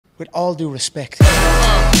with all due respect.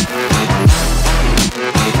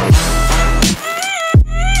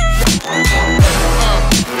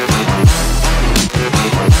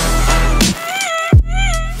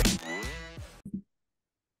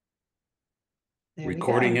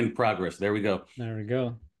 Recording in progress. There we go. There we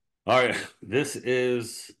go. All right. This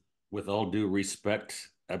is, with all due respect,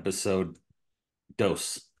 episode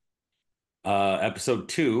dos. Episode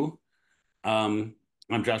 2. I'm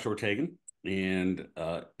Josh Ortegon, and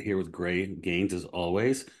here with Gray Gaines as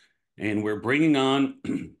always. And we're bringing on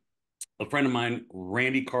a friend of mine,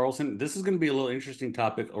 Randy Carlson. This is going to be a little interesting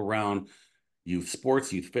topic around youth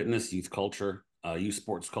sports, youth fitness, youth culture, youth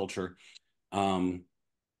sports culture.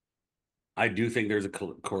 I do think there's a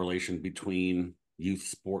correlation between youth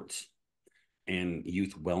sports and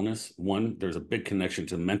youth wellness. One, there's a big connection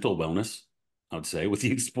to mental wellness, I would say, with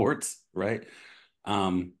youth sports, right?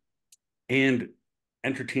 And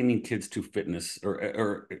entertaining kids to fitness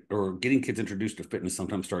or getting kids introduced to fitness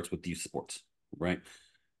sometimes starts with youth sports, right?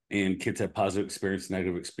 And kids have positive experiences,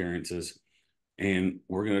 negative experiences. And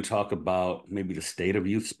we're going to talk about maybe the state of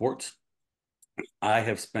youth sports. I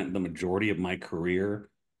have spent the majority of my career,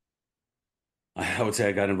 I would say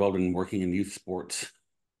I got involved in working in youth sports.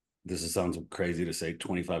 Sounds crazy to say,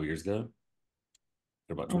 25 years ago.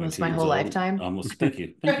 About almost my whole lifetime. Almost. Thank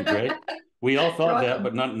you, Gray. We all thought that,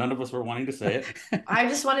 but none of us were wanting to say it. I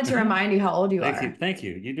just wanted to remind you how old you are. Thank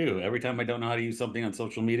you. You do. Every time I don't know how to use something on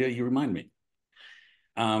social media, you remind me.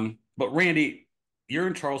 But Randy, you're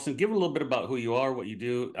in Charleston. Give a little bit about who you are, what you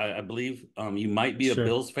do. I believe you might be a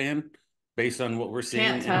Bills fan, based on what we're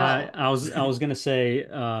seeing. Can't tell. I was gonna say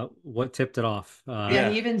what tipped it off. Yeah,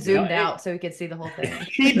 he even zoomed out so we could see the whole thing.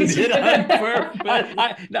 He did on purpose.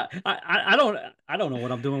 I don't know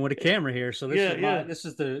what I'm doing with a camera here. So this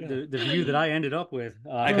is the view that I ended up with.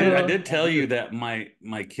 I did tell you that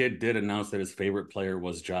my kid did announce that his favorite player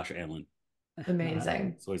was Josh Allen.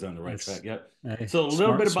 Amazing. So he's on the right track. Yep. Hey, so a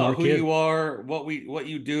little bit about who kid. you are, what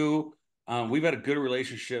you do. We've had a good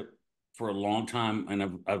relationship for a long time,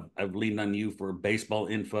 and I've leaned on you for baseball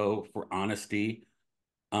info, for honesty,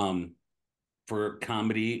 for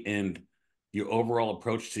comedy, and your overall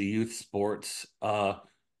approach to youth sports.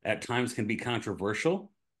 At times can be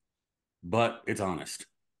controversial, but it's honest.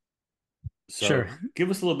 So sure.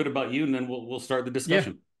 Give us a little bit about you, and then we'll start the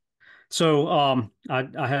discussion. Yeah. So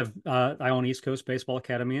I own East Coast Baseball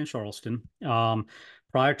Academy in Charleston.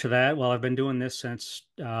 Prior to that, well, I've been doing this since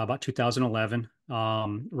about 2011.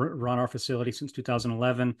 Run our facility since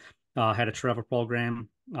 2011. Had a travel program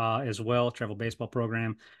as well, travel baseball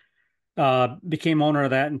program. Became owner of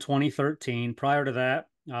that in 2013. Prior to that,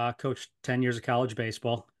 coached 10 years of college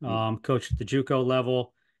baseball. Coached at the JUCO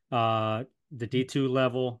level, the D2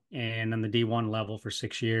 level, and then the D1 level for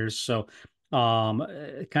 6 years. So kind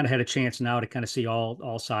of had a chance now to kind of see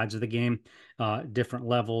all sides of the game, different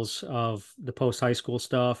levels of the post high school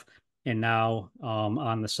stuff, and now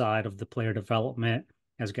on the side of the player development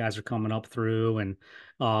as guys are coming up through. And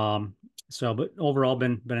but overall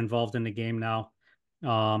been involved in the game now,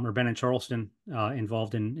 or been in Charleston,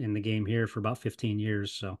 involved in the game here for about 15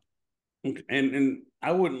 years. So, and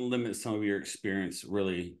I wouldn't limit some of your experience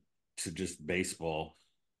really to just baseball.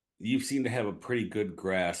 You seem to have a pretty good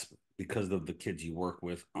grasp, because of the kids you work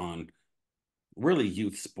with, on really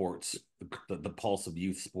youth sports, the pulse of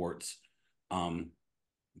youth sports,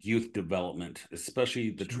 youth development, especially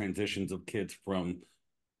the transitions of kids from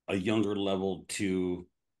a younger level to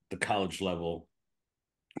the college level,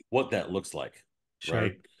 what that looks like,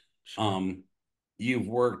 right? Sure. You've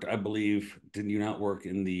worked, I believe, did you not work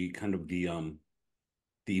in the kind of the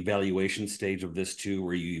evaluation stage of this too,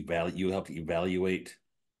 where you help evaluate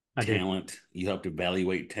talent? You help to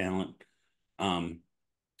evaluate talent,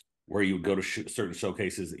 where you would go to certain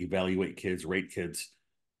showcases, evaluate kids, rate kids,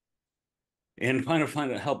 and kind of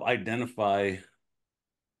help identify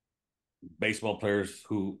baseball players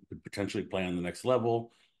who could potentially play on the next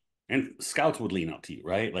level. And scouts would lean out to you,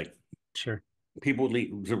 right? Like, sure, people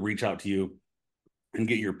would reach out to you and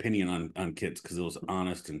get your opinion on kids, because it was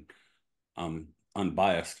honest and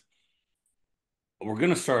unbiased. We're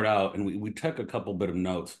going to start out, and we took a couple bit of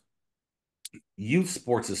notes. Youth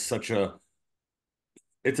sports is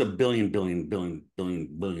it's a billion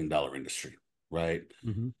dollar industry, right?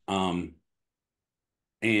 Mm-hmm.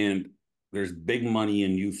 And there's big money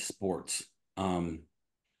in youth sports, to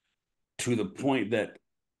the point that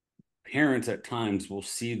parents at times will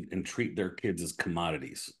see and treat their kids as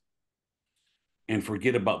commodities and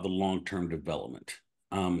forget about the long-term development.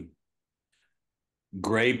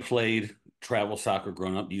 Gray played travel soccer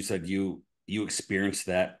growing up. You said you experienced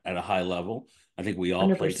that at a high level. I think we all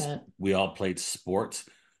 100%. played sports.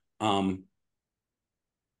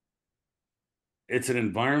 it's an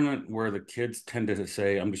environment where the kids tend to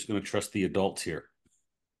say, I'm just going to trust the adults here.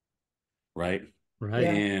 Right. Right.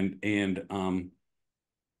 Yeah. And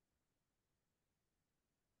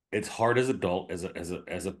it's hard as adult,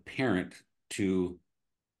 as a parent, to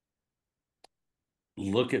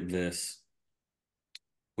look at this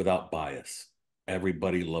without bias.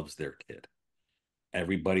 Everybody loves their kid.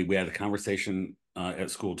 Everybody, we had a conversation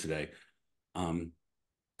at school today. Um,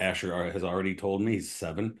 Asher has already told me, he's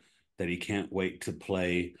 7, that he can't wait to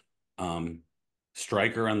play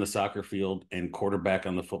striker on the soccer field and quarterback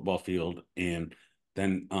on the football field. And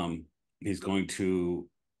then he's going to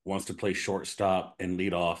wants to play shortstop and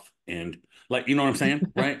lead off, and like, you know what I'm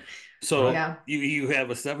saying, right? Right. So Yeah. you have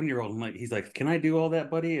a 7-year-old, and like, he's like, can I do all that,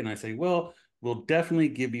 buddy? And I say, well, we'll definitely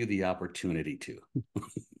give you the opportunity to.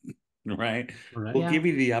 Right? Right. We'll Yeah. give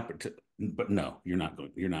you the opportunity, but no, you're not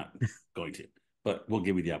going to, but we'll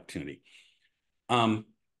give you the opportunity. Um,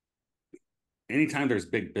 Anytime there's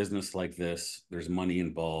big business like this, there's money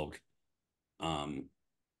involved. Um,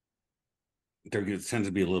 there tends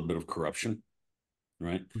to be a little bit of corruption,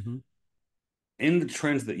 right? Mm-hmm. In the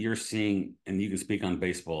trends that you're seeing, and you can speak on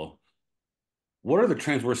baseball, what are the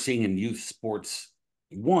trends we're seeing in youth sports?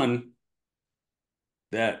 One,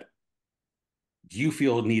 that you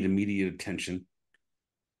feel need immediate attention,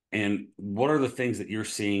 and what are the things that you're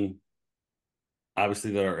seeing,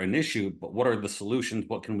 obviously, that are an issue, but what are the solutions?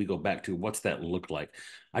 What can we go back to? What's that look like?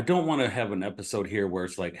 I don't want to have an episode here where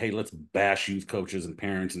it's like, hey, let's bash youth coaches and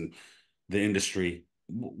parents and the industry.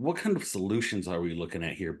 What kind of solutions are we looking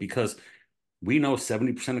at here? Because we know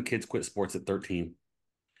 70% of kids quit sports at 13.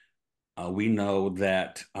 We know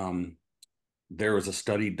that there was a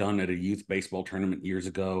study done at a youth baseball tournament years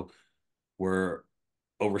ago where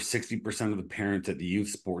over 60% of the parents at the youth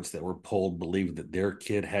sports that were polled believed that their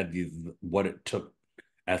kid had what it took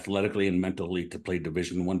athletically and mentally to play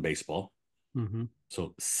Division I baseball. Mm-hmm.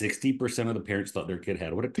 So 60% of the parents thought their kid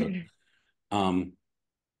had what it took. Um,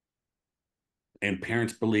 and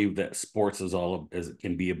parents believe that sports is all as it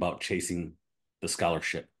can be about chasing the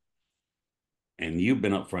scholarship. And you've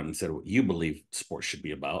been upfront and said what you believe sports should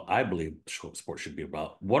be about. I believe sports should be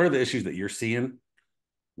about. What are the issues that you're seeing?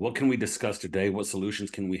 What can we discuss today? What solutions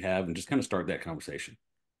can we have? And just kind of start that conversation.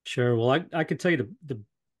 Sure. Well, I could tell you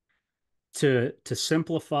to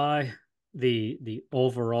simplify the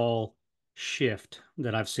overall shift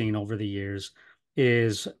that I've seen over the years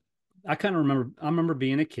is I remember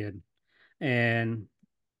being a kid and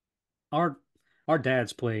our our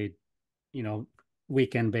dads played, you know,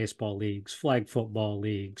 weekend baseball leagues, flag football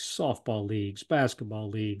leagues, softball leagues, basketball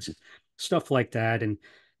leagues, stuff like that. And,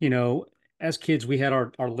 you know, as kids, we had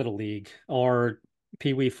our little league, our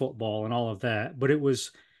pee wee football and all of that. But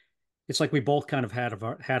it's like we both kind of had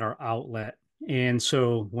our outlet. And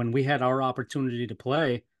so when we had our opportunity to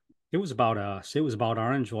play, it was about us. It was about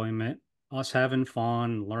our enjoyment, us having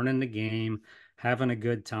fun, learning the game, having a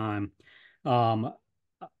good time. Um,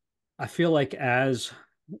 I feel like as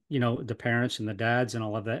you know, the parents and the dads and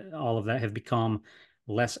all of that have become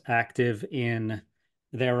less active in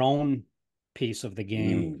their own piece of the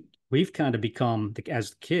game. Mm, We've kind of become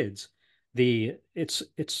as kids, the it's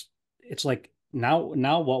like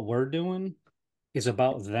now what we're doing is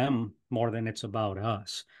about them more than it's about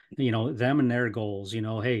us. You know, them and their goals, you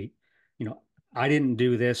know, hey, you know, I didn't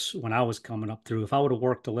do this when I was coming up through. If I would have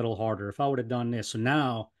worked a little harder, if I would have done this. So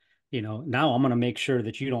now, you know, now I'm going to make sure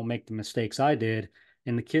that you don't make the mistakes I did.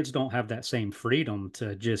 And the kids don't have that same freedom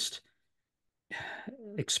to just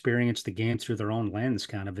experience the game through their own lens,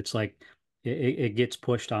 kind of. It's like it gets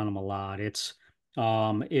pushed on them a lot. It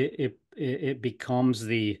becomes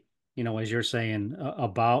the, you know, as you're saying,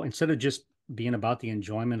 about instead of just being about the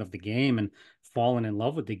enjoyment of the game and falling in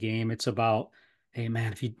love with the game, it's about, hey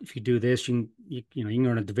man, if you do this, you know, you can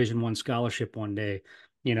earn a Division I scholarship one day.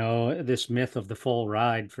 You know, this myth of the full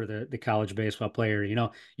ride for the college baseball player. You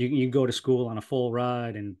know, you go to school on a full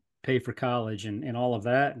ride and pay for college and all of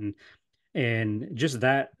that. And just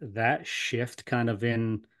that shift kind of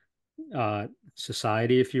in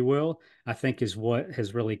society, if you will, I think is what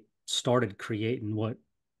has really started creating what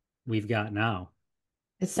we've got now.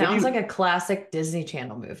 It what do sounds like you? a classic Disney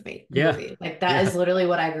Channel movie. Yeah, Movie. Like that yeah, is literally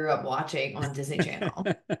what I grew up watching on Disney Channel.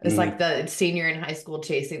 It's like Mhm. the senior in high school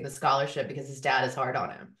chasing the scholarship because his dad is hard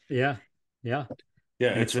on him. yeah, yeah, Yeah,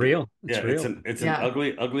 and it's real. yeah, It's real. it's an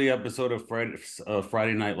Yeah. ugly episode of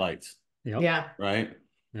Friday Night Lights, Yep. Yeah. right?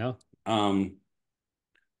 Yeah. Um,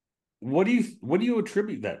 what do you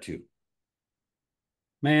attribute that to?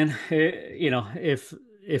 Man, you know, if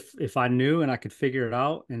I knew and I could figure it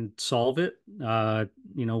out and solve it,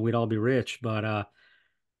 you know, we'd all be rich. But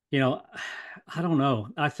you know, I don't know.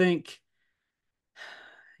 I think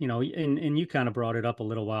and you kind of brought it up a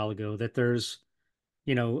little while ago that there's,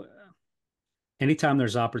 you know, anytime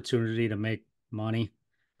there's opportunity to make money,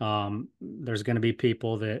 there's going to be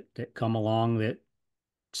people that come along that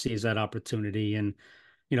sees that opportunity. And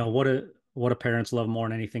what a parents love more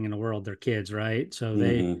than anything in the world, their kids, right? So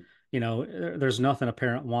Hmm. there's nothing a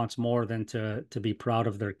parent wants more than to be proud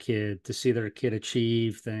of their kid, to see their kid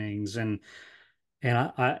achieve things. And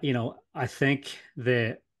I think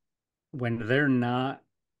that when they're not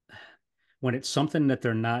when it's something that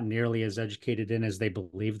they're not nearly as educated in as they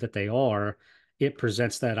believe that they are, it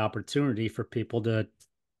presents that opportunity for people to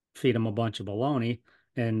feed them a bunch of baloney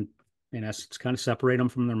and, in essence, kind of separate them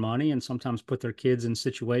from their money and sometimes put their kids in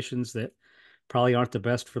situations that probably aren't the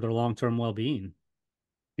best for their long-term well-being.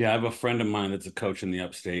 Yeah, I have a friend of mine that's a coach in the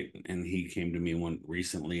upstate, and he came to me one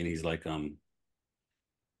recently, and he's like,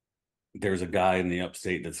 there's a guy in the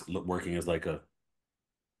upstate that's working as like a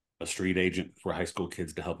street agent for high school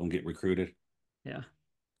kids to help them get recruited. Yeah.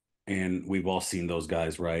 And we've all seen those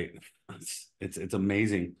guys, right? It's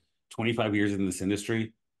amazing. 25 years in this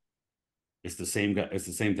industry, it's the same guy, it's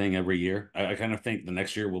the same thing every year. I kind of think the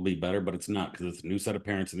next year will be better, but it's not, because it's a new set of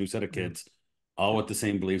parents, a new set of Yeah. kids, all with the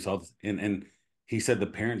same beliefs. And he said the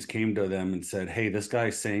parents came to them and said, "Hey, this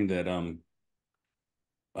guy's saying that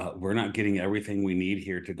we're not getting everything we need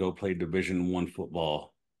here to go play Division I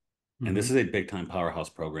football." And Hmm. this is a big time powerhouse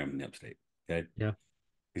program in the upstate. Okay. Yeah.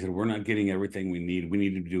 He said, "We're not getting everything we need. We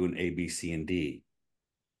need to do an A, B, C, and D."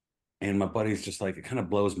 And my buddy's just like, it kind of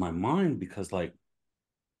blows my mind, because like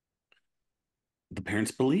the parents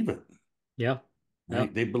believe it, Yeah. Yeah.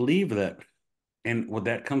 right? They believe that. And what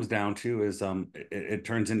that comes down to is it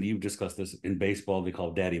turns into, you've discussed this in baseball, they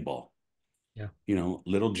call daddy ball. Yeah.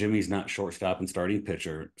 Little Jimmy's not shortstop and starting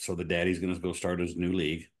pitcher. So the daddy's going to go start his new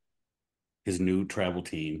league, his new travel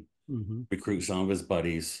team, Hmm. recruit some of his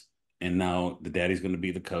buddies. And now the daddy's going to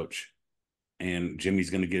be the coach. And Jimmy's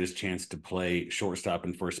going to get his chance to play shortstop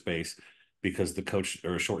and first base, because the coach,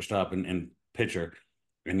 or shortstop and pitcher,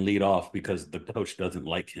 and lead off, because the coach doesn't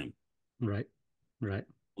like him. Right. Right.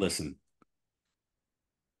 Listen,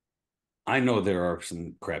 I know there are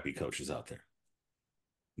some crappy coaches out there,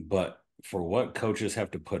 but for what coaches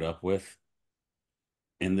have to put up with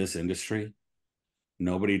in this industry,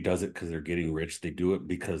 nobody does it because they're getting rich. They do it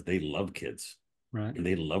because they love kids Right. and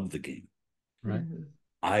they love the game. Right.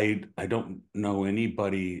 I don't know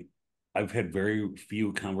anybody. I've had very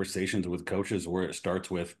few conversations with coaches where it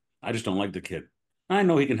starts with, "I just don't like the kid. I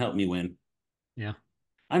know he can help me win. Yeah.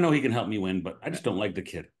 I know he can help me win, but I just don't like the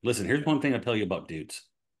kid." Listen, here's one thing I'll tell you about dudes.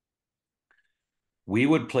 We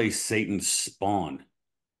would play Satan's Spawn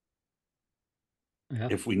Yeah.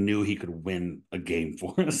 if we knew he could win a game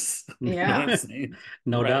for us. You know what I'm Yeah. saying?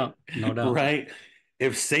 No Right. doubt. No doubt. Right.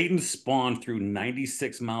 If Satan spawned through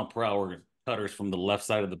 96-mile-per-hour cutters from the left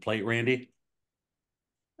side of the plate, Randy,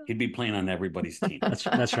 he'd be playing on everybody's team. That's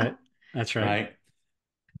right. That's right. Right.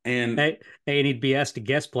 And Hey, and he'd be asked to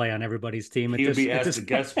guest play on everybody's team he would be at asked this to point.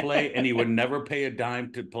 guest play, and he would never pay a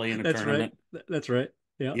dime to play in a That's right. tournament. That's right.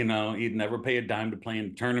 Yeah. He'd never pay a dime to play in a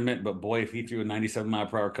tournament. But boy, if he threw a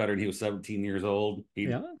 97-mile-per-hour cutter and he was 17 years old,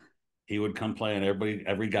 Yeah. he would come play, and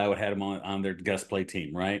every guy would have him on their guest play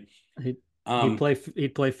team, right? He'd Um,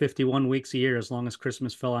 he'd play 51 weeks a year as long as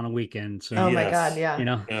Christmas fell on a weekend. So, Oh my God, yes,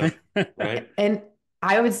 yeah. yeah, right. And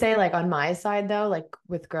I would say, like, on my side, though, like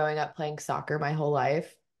with growing up playing soccer my whole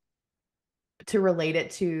life, to relate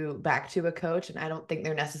it to back to a coach, and I don't think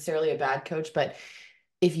they're necessarily a bad coach, but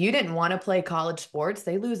if you didn't want to play college sports,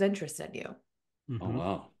 they lose interest in you. Oh hmm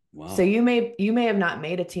wow, So wow. you may have not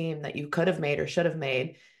made a team that you could have made or should have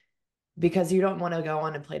made because you don't want to go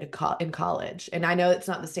on and play in college. And I know it's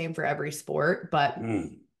not the same for every sport, but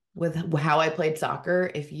Mm. with how I played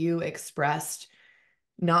soccer, if you expressed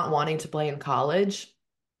not wanting to play in college,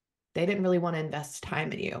 they didn't really want to invest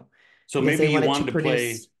time in you So because maybe you wanted to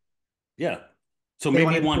play, yeah. So they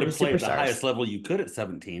maybe you wanted to wanted to produce play at the highest superstars. level you could at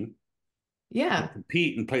 17, and Yeah.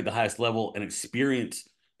 compete and play at the highest level and experience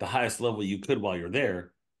the highest level you could while you're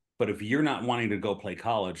there. But if you're not wanting to go play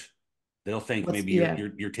college, they'll think What's maybe yeah.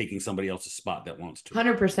 you're taking somebody else's spot that wants to.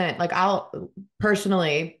 100%. Like I'll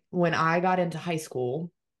personally, when I got into high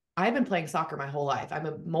school, I've been playing soccer my whole life. I'm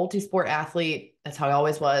a multi-sport athlete. That's how I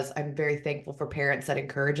always was. I'm very thankful for parents that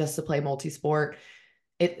encourage us to play multi-sport.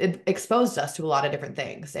 It exposed us to a lot of different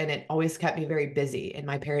things, and it always kept me very busy. And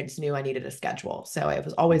my parents knew I needed a schedule. So I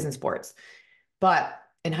was always in sports. But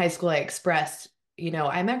in high school, I expressed,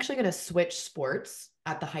 I'm actually going to switch sports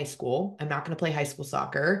at the high school. I'm not going to play high school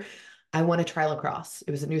soccer. I want to try lacrosse.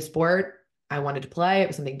 It was a new sport. I wanted to play. It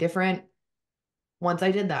was something different. Once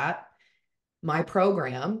I did that, my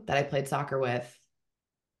program that I played soccer with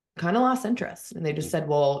kind of lost interest. And they just said,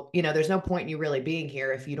 well, there's no point in you really being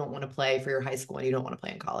here if you don't want to play for your high school and you don't want to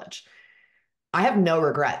play in college. I have no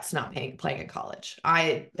regrets not playing in college.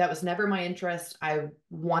 That was never my interest. I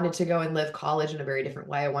wanted to go and live college in a very different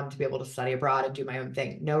way. I wanted to be able to study abroad and do my own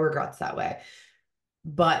thing. No regrets that way.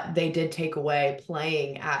 But they did take away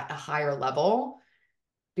playing at a higher level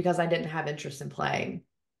because I didn't have interest in playing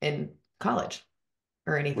in college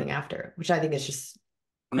or anything after, which I think is just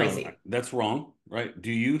No, crazy. that's wrong, right? Do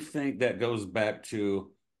you think that goes back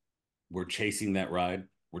to we're chasing that ride?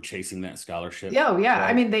 We're chasing that scholarship, Yeah, oh, yeah.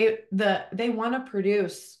 I right? mean, they want to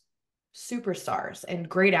produce superstars and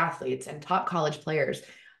great athletes and top college players.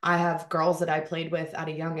 I have girls that I played with at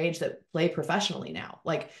a young age that play professionally now.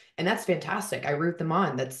 Like, and that's fantastic. I root them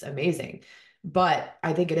on. That's amazing. But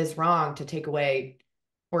I think it is wrong to take away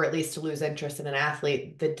or at least to lose interest in an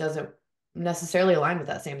athlete that doesn't necessarily align with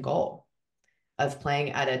that same goal of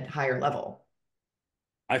playing at a higher level.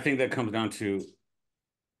 I think that comes down to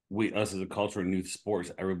us as a culture in youth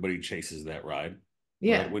sports, everybody chases that ride, right?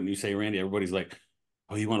 Yeah. Wouldn't you say, Randy? Everybody's like,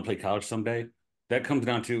 "Oh, you want to play college someday?" That comes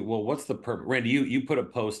down to, well, what's the purpose? Randy, you put a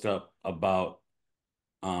post up about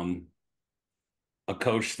um a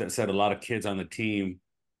coach that said a lot of kids on the team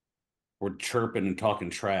were chirping and talking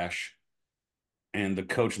trash, and the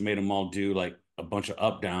coach made them all do like a bunch of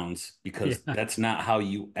up downs because Yeah, that's not how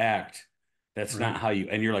you act. That's right. not how you.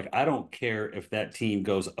 And you're like, I don't care if that team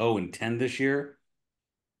goes 0-10 this year.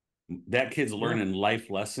 That kid's Yeah, learning life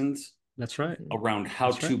lessons that's right. Mhm. around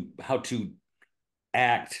That's right. how to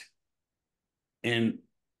act in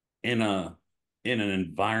in a in an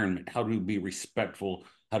environment, how to be respectful,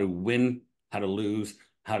 how to win, how to lose,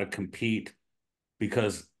 how to compete.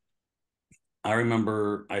 Because I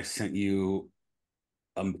remember I sent you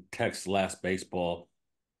a text last baseball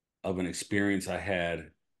of an experience I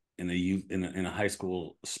had in a youth in a high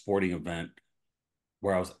school sporting event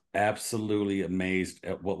where I was absolutely amazed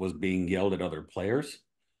at what was being yelled at other players,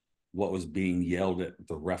 what was being yelled at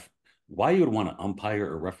the ref. Why you would want to umpire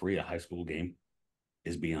or referee a high school game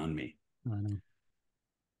is beyond me. I know.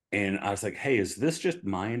 And I was like, hey, is this just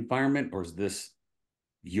my environment or is this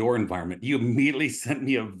your environment? You immediately sent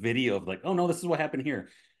me a video of like, oh no, this is what happened here.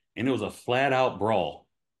 And it was a flat out brawl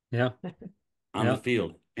Yeah, on the yeah.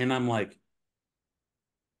 field. And I'm like,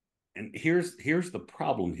 and here's the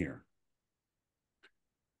problem here.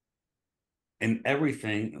 And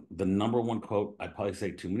everything, the number one quote I probably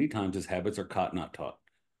say too many times is habits are caught, not taught.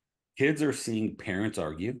 Kids are seeing parents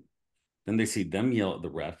argue, then they see them yell at the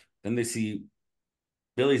ref, then they see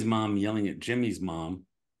Billy's mom yelling at Jimmy's mom,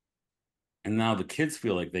 and now the kids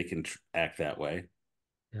feel like they can act that way,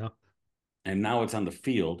 Yeah. and now it's on the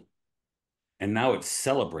field, and now it's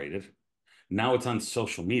celebrated, now it's on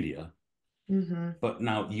social media, Hmm. but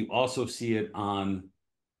now you also see it on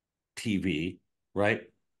TV, right?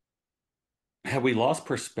 Have we lost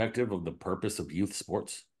perspective of the purpose of youth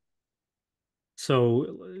sports?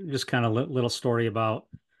 So just kind of little story about,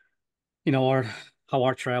 our how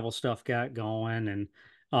our travel stuff got going. And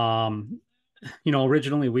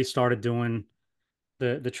originally we started doing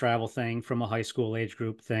the travel thing from a high school age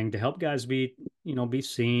group thing to help guys be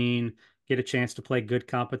seen, get a chance to play good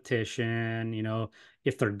competition,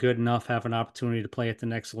 if they're good enough, have an opportunity to play at the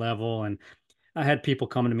next level. And I had people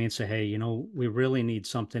coming to me and say, hey, we really need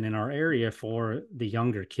something in our area for the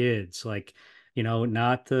younger kids, like,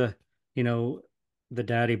 not you know, the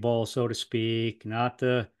daddy ball, so to speak, not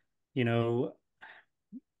you know,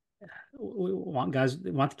 we want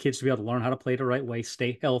the kids to be able to learn how to play the right way,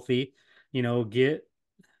 stay healthy, get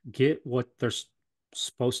what they're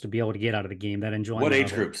supposed to be able to get out of the game, that What enjoyment age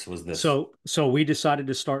of it. groups was this? So we decided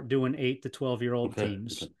to start doing 8 to 12-year-old Okay, okay.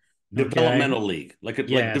 teams. Okay. Developmental league, like a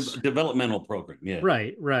Yes. developmental program. Yeah.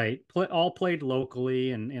 Right, right. All played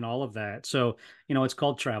locally and all of that. So, it's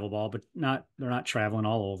called travel ball, but they're not traveling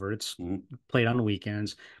all over. It's Mhm. played on the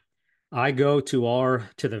weekends. I go to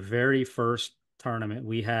the very first tournament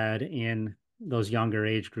we had in those younger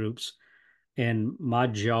age groups, and my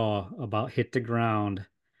jaw about hit the ground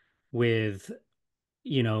with,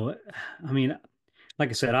 you know, I mean, like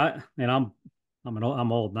I said, I'm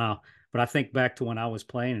old now, but I think back to when I was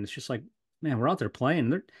playing, and it's just like, man, we're out there playing.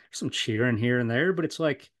 There's some cheering here and there, but it's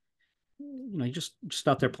like, you just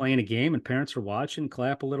out there playing a game, and parents are watching,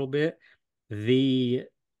 clap a little bit. The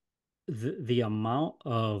the amount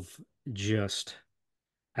of just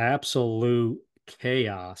absolute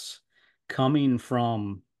chaos coming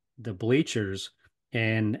from the bleachers,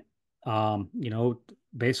 and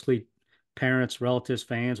basically parents, relatives,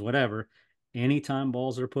 fans, whatever, anytime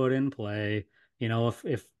balls are put in play,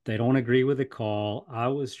 if they don't agree with the call, I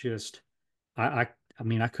was just I I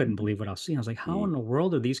mean, I couldn't believe what I was seeing. I was like, how in Mhm. the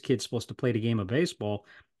world are these kids supposed to play the game of baseball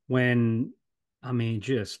when, I mean,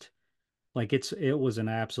 just like it was an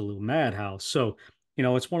absolute madhouse. So,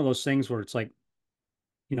 it's one of those things where it's like,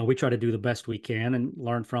 we try to do the best we can and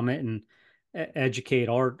learn from it and educate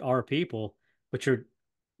our people, but you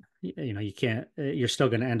can't, you're still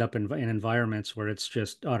going to end up in environments where it's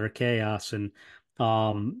just utter chaos. And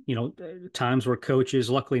times where coaches,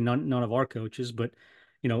 luckily none of our coaches, but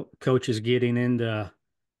coaches getting into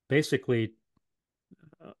basically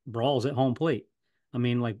brawls at home plate. I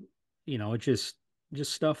mean, like, it just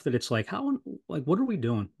stuff that it's like, like, what are we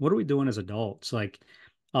doing? What are we doing as adults? Like,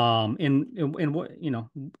 and what,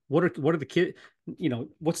 what are the kids,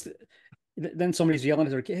 what's then somebody's yelling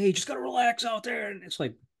at their kid, hey, you just gotta relax out there. And it's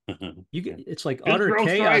like, it's like Just utter throw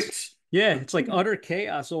chaos. strikes. Yeah, it's like utter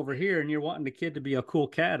chaos over here, and you're wanting the kid to be a cool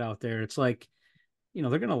cat out there. It's like,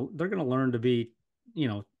 they're gonna learn to be,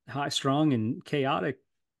 high strung and chaotic,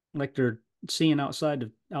 like they're seeing outside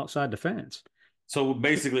the fence. So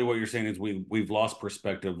basically, what you're saying is we've lost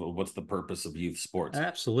perspective of what's the purpose of youth sports,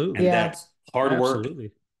 Absolutely. and Yeah. that's hard work,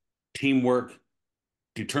 Absolutely. teamwork,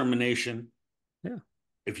 determination. Yeah.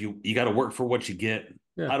 If you got to work for what you get,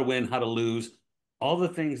 Yeah. how to win, how to lose, all the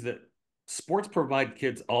things that sports provide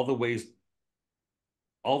kids, all the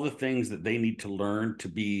things that they need to learn to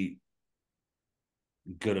be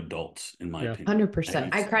good adults, in my Yeah. opinion, at 100%.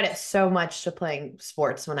 youth I credit sports. so much to playing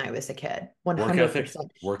sports when I was a kid. Work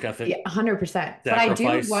 100%. ethic, Yeah, 100%. But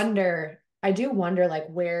sacrifice. I do wonder like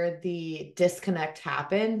where the disconnect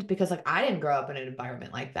happened because like I didn't grow up in an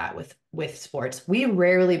environment like that with sports. We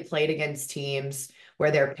rarely played against teams where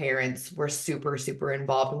their parents were super, super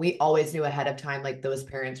involved. And we always knew ahead of time like those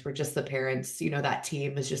parents were just the parents, that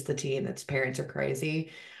team is just the team, that's parents are crazy.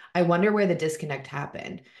 I wonder where the disconnect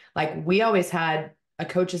happened. Like we always had a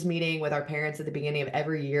coaches meeting with our parents at the beginning of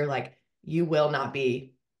every year, like you will not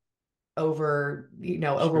be Sure.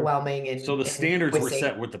 overwhelming So the and standards were set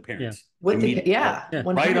voicing with the Yeah. parents with the immediately, right? yeah, Yeah.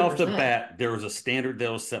 Right off the 100%. bat, there was a standard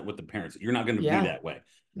that was set with the parents. You're not going to be Yeah, that way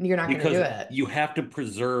you're not going to do because it. you have to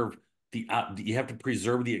preserve you have to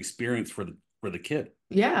preserve the experience for the kid.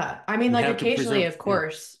 Yeah, I mean, You like have to occasionally, preserve, of yeah.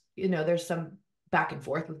 course, there's some back and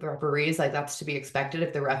forth with the referees, like that's to be expected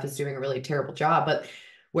if the ref is doing a really terrible job. But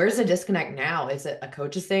where's the disconnect now? Is it a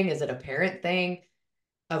coach's thing? Is it a parent thing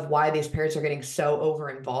of why these parents are getting so over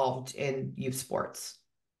involved in youth sports?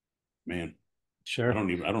 Man, Sure. I don't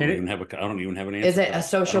And even have I don't even have an Is answer it for a that. I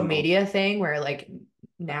social don't know. media thing where like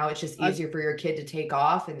now it's just I, easier for your kid to take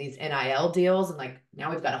off and these NIL deals and like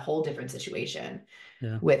now we've got a whole different situation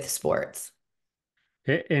yeah. with sports.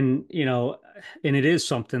 And, and it is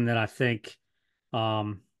something that I think,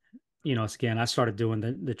 um, again, I started doing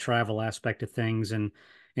the travel aspect of things in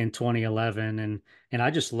 2011, and I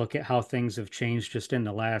just look at how things have changed just in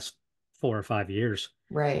the last 4 or 5 years.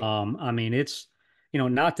 Right. I mean, it's,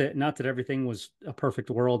 not that everything was a perfect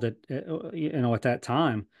world at that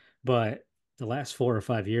time, but the last 4 or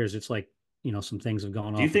 5 years, it's like, some things have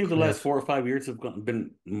gone Do you off a think the last cliff. 4 or 5 years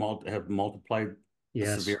have multiplied the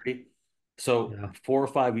Yes. severity? So Yeah. 4 or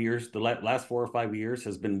 5 years, the last 4 or 5 years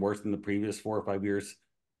has been worse than the previous 4 or 5 years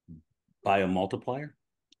by a multiplier.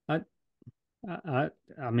 I,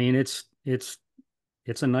 I mean, it's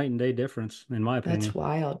a night and day difference, in my That's opinion.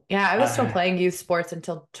 wild. Yeah, I was still Uh, playing youth sports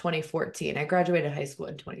until 2014. I graduated high school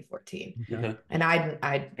in 2014. Okay. okay. And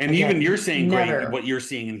I And even you're again saying great, what never you're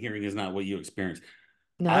seeing and hearing is not what you experienced.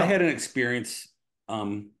 I had no. an experience.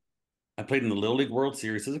 Um, I played in the Little League World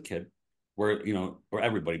Series as a kid, where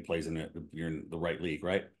everybody plays in it if you're in the right league,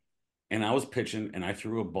 right? And I was pitching, and I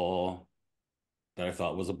threw a ball that I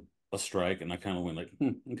thought was a strike, and I kind of went like,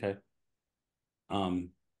 okay.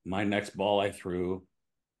 My next ball I threw,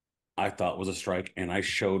 I thought was a strike, and I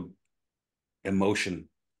showed emotion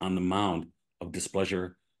on the mound of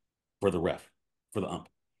displeasure for the ref, for the ump.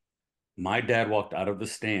 My dad walked out of the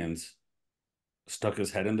stands, stuck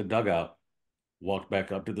his head in the dugout, walked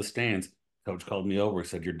back up to the stands. Coach called me over,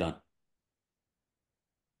 said, "You're done."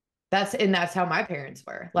 That's how my parents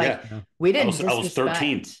were. Like Yeah, Yeah. we didn't I was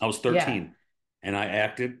 13. disrespect. I was Yeah. 13, and I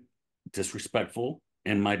acted disrespectful.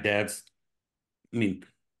 And my dad's, I mean,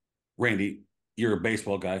 Randy, you're a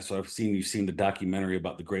baseball guy, so you've seen the documentary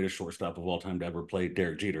about the greatest shortstop of all time to ever play,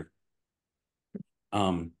 Derek Jeter.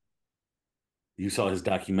 Um, you saw his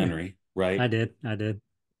Yeah. documentary, I right? did. I did.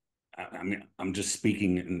 I mean, I'm just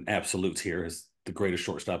speaking in absolutes here as the greatest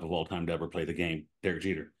shortstop of all time to ever play the game, Derek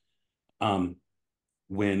Jeter. Um,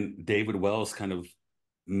 when David Wells kind of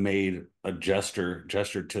made a gesture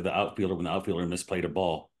to the outfielder when the outfielder misplayed a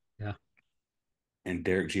ball, Yeah. and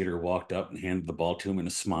Derek Jeter walked up and handed the ball to him and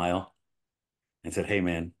a smile and said, "Hey,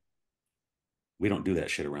 man, we don't do that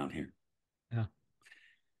shit around here." Yeah.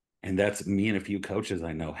 And that's me and a few coaches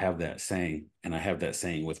I know have that saying, and I have that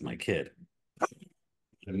saying with my kid.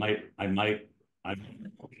 I,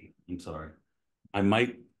 I'm sorry. I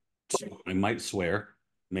might, I might swear,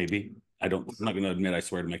 maybe. I'm not going to admit I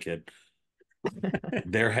swear to my kid.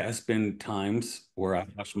 There has been times where I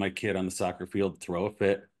watched my kid on the soccer field throw a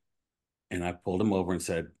fit, and I pulled him over and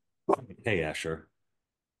said, "Hey, Asher,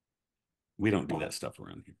 we don't do that stuff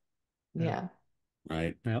around here." Yeah. Yeah.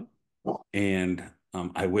 Right. Yeah. And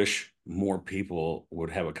I wish more people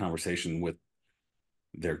would have a conversation with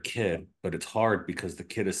their kid, but it's hard because the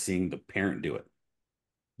kid is seeing the parent do it.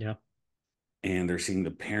 Yeah. And they're seeing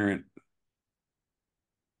the parent.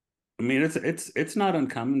 I mean, it's not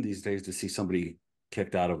uncommon these days to see somebody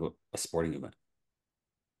kicked out of a sporting event.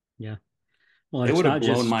 Yeah. Well, and It it's would have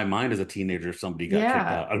not blown my just, mind as a teenager if somebody got kicked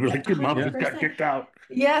Yeah. out. I'd be like, A "Your mom yeah. just got 100%. kicked out."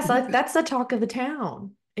 Yes, that's the talk of the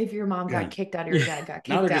town. If your mom Yeah. got kicked out or your Yeah. dad got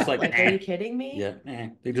Now they're kicked just out, like, like, are you kidding me? yeah,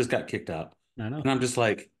 they just got kicked out. I know. And I'm just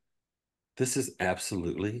like, this is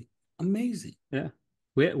absolutely amazing. Yeah.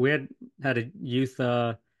 We had a youth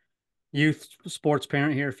sports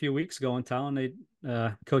parent here a few weeks ago in town. They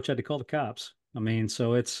coach had to call the cops. I mean,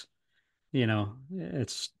 so it's,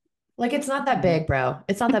 it's Like, it's not that big, bro.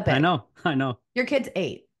 It's not that I big. know. I know. Your kid's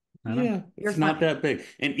 8. I know. Yeah, You're it's not fine. that big.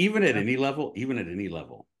 And even at Yeah. any level,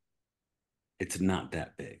 it's not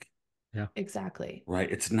that big, Yeah. Exactly. right?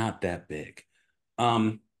 It's not that big.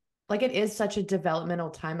 Um, Like, it is such a developmental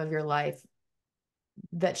time of your life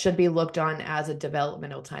that should be looked on as a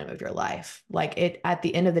developmental time of your life. Like, it, at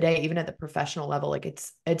the end of the day, even at the professional level, like,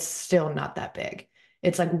 it's still not that big.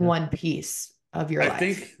 It's like Yeah. one piece of your I life.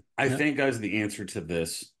 think I Yeah. think guys, the answer to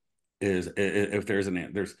this is if there's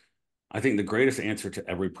there's I think the greatest answer to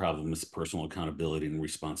every problem is personal accountability and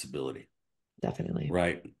responsibility, Definitely.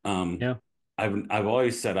 right? Yeah. I've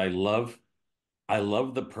always said I love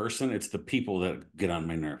the person. It's the people that get on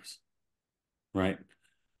my nerves, right?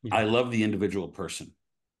 Yeah. I love the individual person,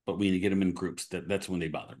 but when you get them in groups, that's when they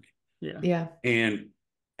bother me. Yeah. Yeah. And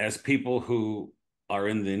as people who are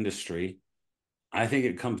in the industry, I think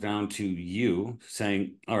it comes down to you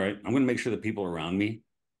saying, all right, I'm going to make sure the people around me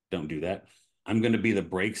don't do that. I'm going to be the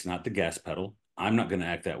brakes, not the gas pedal. I'm not going to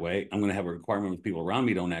act that way. I'm going to have a requirement with people around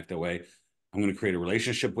me don't act that way. I'm going to create a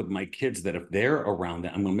relationship with my kids that if they're around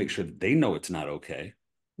that, I'm going to make sure that they know it's not okay.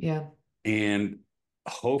 Yeah. And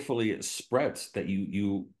hopefully it spreads that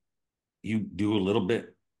you do a little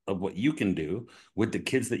bit of what you can do with the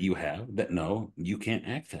kids that you have that know you can't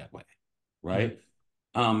act that way, Yeah. right?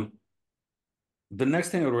 Um, the next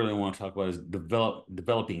thing I really want to talk about is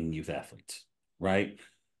developing youth athletes, right?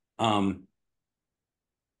 Um,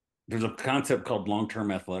 there's a concept called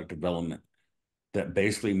long-term athletic development that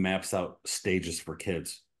basically maps out stages for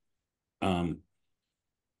kids. Um,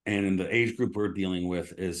 and in the age group we're dealing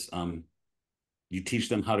with is you teach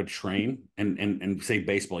them how to train and say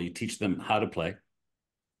baseball, you teach them how to play,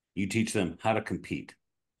 you teach them how to compete,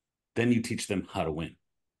 then you teach them how to win,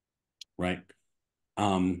 right?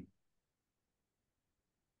 Um,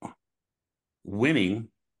 winning,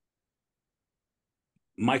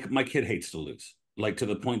 my kid hates to lose, like to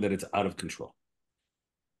the point that it's out of control.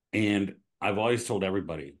 And I've always told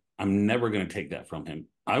everybody, I'm never going to take that from him.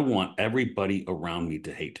 I want everybody around me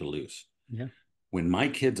to hate to lose. Yeah. When my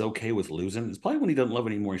kid's okay with losing, it's probably when he doesn't love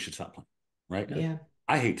it anymore, he should stop playing, right? Yeah. Yeah.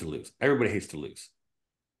 I hate to lose. Everybody hates to lose.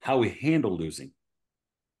 How we handle losing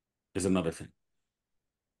is another thing.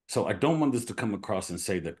 So I don't want this to come across and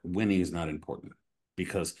say that winning is not important,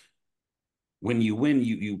 because when you win,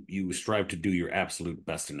 you strive to do your absolute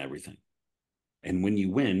best in everything. And when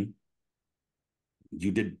you win,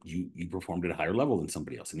 you performed at a higher level than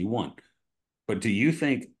somebody else and you won. But do you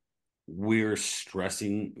think we're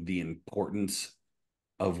stressing the importance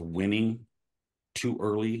of winning too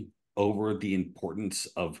early over the importance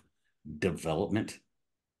of development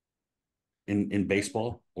in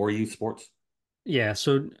baseball or youth sports? Yeah.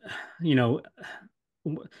 So, you know,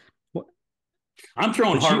 wh- wh- I'm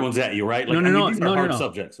throwing what hard you, ones at you, right? no, Like, I no, mean, no, these are no, no, hard no.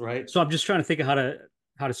 subjects, right? So I'm just trying to think of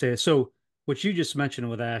how to say it. So what you just mentioned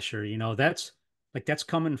with Asher, that's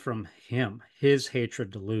coming from him, his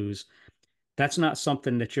hatred to lose. That's not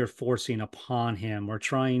something that you're forcing upon him or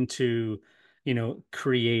trying to,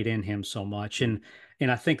 create in him so much. And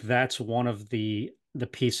I think that's one of the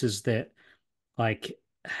pieces that like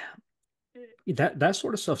that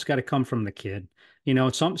sort of stuff's got to come from the kid.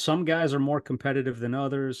 Some guys are more competitive than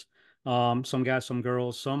others. Some guys, some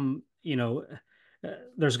girls,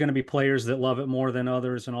 there's going to be players that love it more than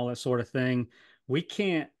others and all that sort of thing. We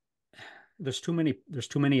can't, there's too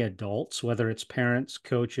many adults, whether it's parents,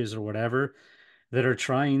 coaches, or whatever, that are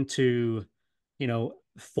trying to,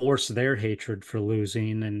 force their hatred for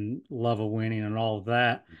losing and love of winning and all of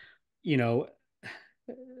that you know,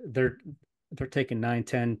 they're they're taking 9,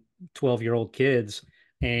 10, 12-year-old kids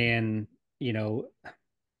and, you know,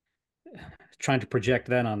 trying to project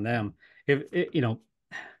that on them. If it,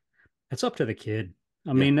 it's up to the kid.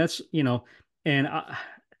 I Yeah. mean, that's, and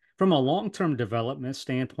from a long-term development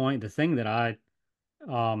standpoint, the thing that I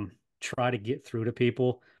try to get through to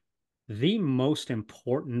people, the most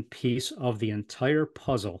important piece of the entire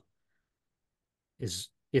puzzle is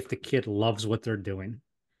if the kid loves what they're doing.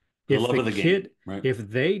 The If love the of the game, kid, right? if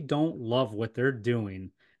they don't love what they're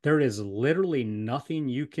doing, there is literally nothing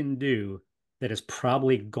you can do that is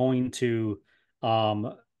probably going to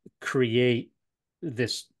um, create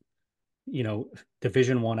this, you know,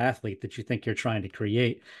 Division 1 athlete that you think you're trying to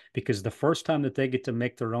create. Because the first time that they get to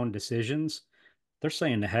make their own decisions, they're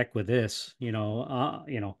saying the heck with this.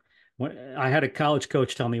 When I had a college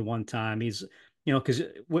coach tell me one time, because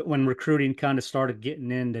when recruiting kind of started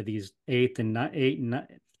getting into these eighth and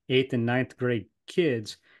ninth grade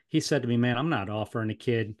kids, he said to me, "Man, I'm not offering a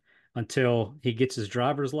kid until he gets his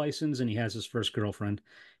driver's license and he has his first girlfriend."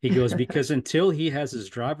 He goes, "Because until he has his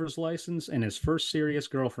driver's license and his first serious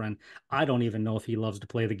girlfriend, I don't even know if he loves to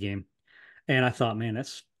play the game." And I thought, man,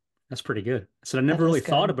 that's pretty good. I said I That never really is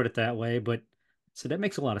thought good. about it that way, but so that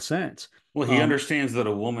makes a lot of sense. Well, he Um, understands that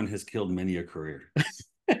a woman has killed many a career,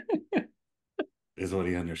 is what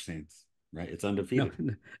he understands, right? It's no,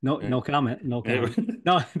 undefeated, no, right? no comment, no comment.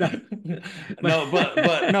 No, no, but No,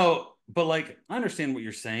 but no, but like I understand what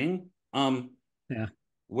you're saying. yeah,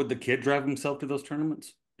 Would the kid drive himself to those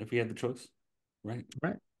tournaments if he had the choice? Right.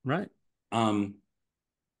 right, right, Um,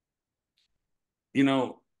 you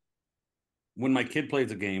know, when my kid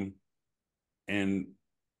plays a game and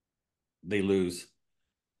they lose,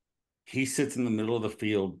 he sits in the middle of the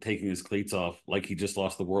field taking his cleats off like he just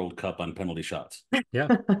lost the World Cup on penalty shots. yeah,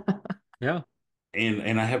 yeah,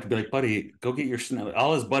 And I have to be like, buddy, go get your snack.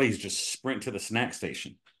 All his buddies just sprint to the snack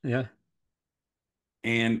station. yeah,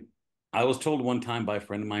 And I was told one time by a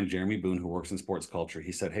friend of mine, Jeremy Boone, who works in sports culture,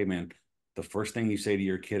 he said, "Hey man, the first thing you say to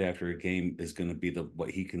your kid after a game is going to be the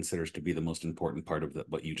what he considers to be the most important part of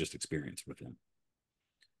what you just experienced with him."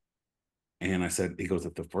 And I said, he goes,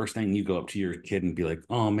 if the first thing you go up to your kid and be like,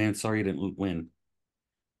 "Oh man, sorry you didn't win,"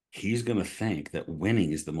 he's going to think that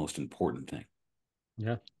winning is the most important thing.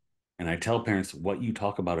 yeah, And I tell parents, what you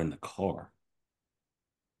talk about in the car,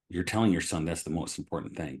 you're telling your son that's the most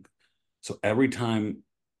important thing. So every time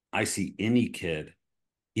I see any kid,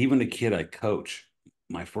 even a kid I coach,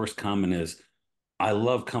 my first comment is, I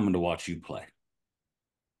love coming to watch you play.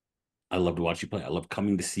 I love to watch you play. I love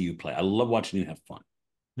coming to see you play. I love watching you have fun.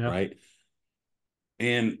 yeah, Right.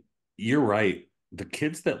 And you're right. The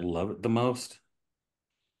kids that love it the most,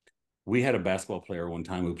 we had a basketball player one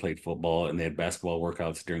time who played football and they had basketball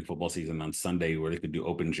workouts during football season on Sunday where they could do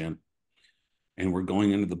open gym. And we're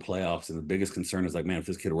going into the playoffs. And the biggest concern is like, man, if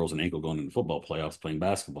this kid rolls an ankle going into football playoffs playing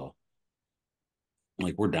basketball,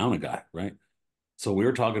 like we're down a guy. Right. So we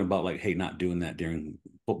were talking about like, hey, not doing that during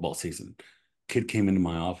football season. Kid came into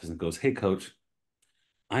my office and goes, "Hey, coach,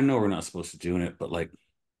 I know we're not supposed to do it, but like,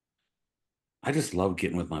 I just love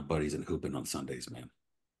getting with my buddies and hooping on Sundays, man."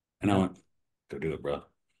 And I yeah, went, "Go do it, bro.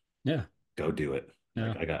 yeah, Go do it."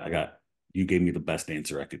 yeah, Like, you gave me the best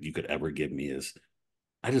answer you could ever give me is,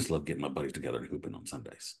 I just love getting my buddies together and hooping on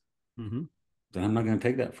Sundays. hmm, Then I'm not going to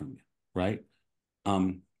take that from you, right?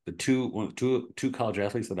 The two college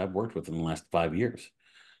athletes that I've worked with in the last 5 years,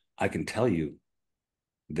 I can tell you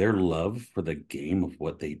their love for the game of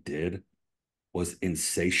what they did was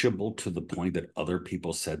insatiable to the point that other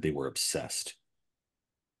people said they were obsessed.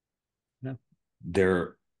 yeah,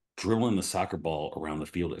 They're dribbling the soccer ball around the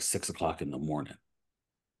field at 6 o'clock in the morning,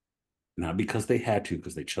 not because they had to,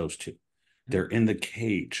 because they chose to. yeah, They're in the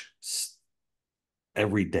cage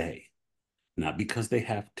every day, not because they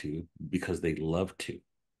have to, because they love to,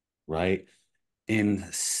 right?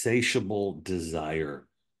 Insatiable desire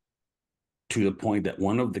to the point that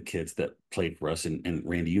one of the kids that played for us, and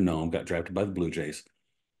Randy, you know him, got drafted by the Blue Jays.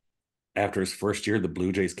 After his first year, the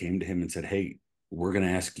Blue Jays came to him and said, "Hey, we're going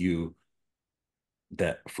to ask you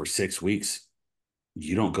that for 6 weeks,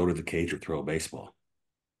 you don't go to the cage or throw a baseball."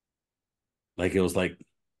 Like it was like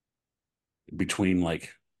between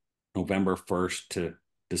like November 1st to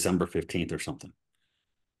December 15th or something.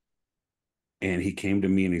 And he came to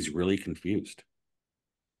me and he's really confused.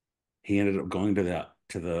 He ended up going to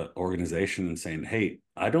the organization and saying, "Hey,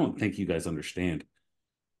 I don't think you guys understand.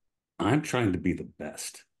 I'm trying to be the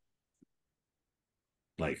best.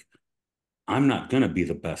 Like, I'm not gonna be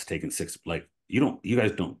the best taking six. Like, you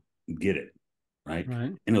guys don't get it, right?"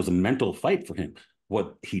 right, And it was a mental fight for him.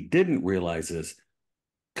 What he didn't realize is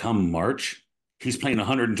come March, he's playing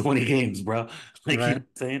 120 games, bro. Like, you know right, what I'm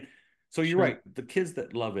saying? So you're Sure. right. The kids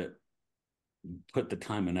that love it put the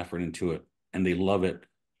time and effort into it, and they love it.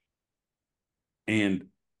 And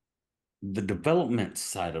the development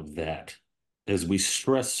side of that is we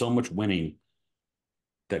stress so much winning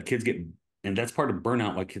that kids get, and that's part of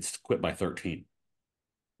burnout why kids quit by 13.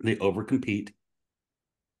 They overcompete.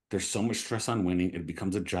 There's so much stress on winning. It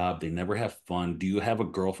becomes a job. They never have fun. Do you have a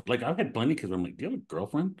girlfriend? Like I've had plenty of kids where I'm like, do you have a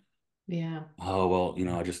girlfriend? Yeah. Oh,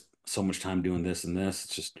 well, I just so much time doing this and this.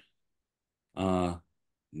 It's just, uh,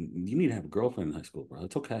 you need to have a girlfriend in high school, bro.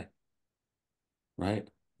 It's okay. Right.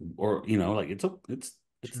 Or, like it's,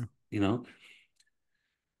 Sure. you know,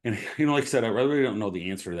 and, like I said, I really don't know the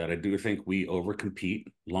answer to that. I do think we overcompete.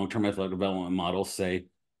 Long-term athletic development models say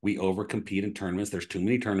we overcompete in tournaments. There's too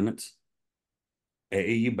many tournaments.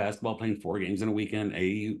 AAU basketball playing 4 games in a weekend,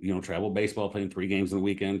 AAU, travel baseball playing 3 games in a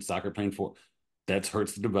weekend, soccer playing four. That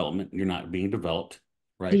hurts the development. You're not being developed,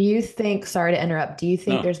 Do right? you think, sorry to interrupt, do you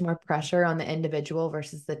think No, there's more pressure on the individual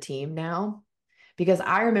versus the team now? Because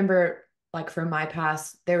I remember, like, from my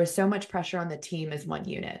past, there was so much pressure on the team as one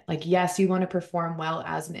unit. Like, yes, you want to perform well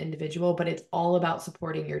as an individual, but it's all about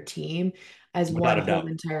supporting your team as one without a whole doubt.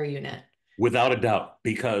 entire unit. Without a doubt.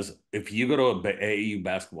 Because if you go to a AAU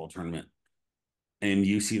basketball tournament and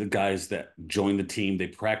you see the guys that join the team, they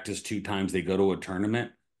practice 2 times, they go to a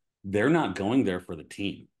tournament, they're not going there for the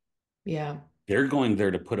team. Yeah. They're going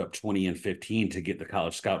there to put up 20 and 15 to get the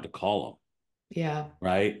college scout to call them, Yeah.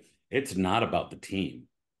 right? It's not about the team,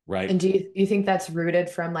 And right? do you think that's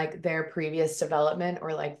rooted from like their previous development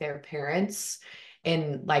or like their parents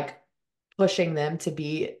in like pushing them to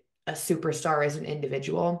be a superstar as an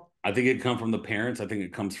individual? I think it comes from the parents. I think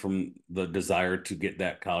it comes from the desire to get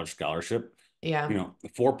that college scholarship. Yeah.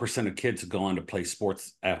 4% of kids go on to play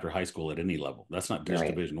sports after high school at any level. That's not just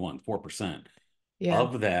Right. Division 1, 4%. Yeah.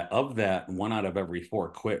 Of that, 1 out of every 4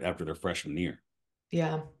 quit after their freshman year.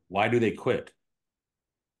 Yeah. Why do they quit?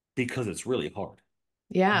 Because it's really hard.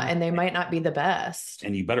 Yeah. Yeah. And they might not be the best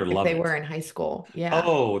And you better if love they it. were in high school. Yeah.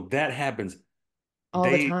 Oh, that happens. All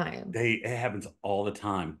the They time. it happens all the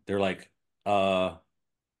time. They're like, uh,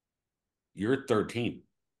 you're 13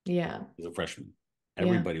 Yeah. as a freshman. Yeah.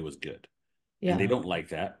 Everybody was good. And they Yeah. don't like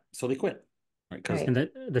that. So they quit. Right. Because And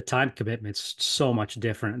Right. the time commitment's so much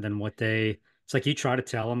different than it's like you try to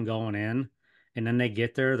tell them going in and then they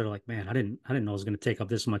get there, they're like, man, I didn't know it was going to take up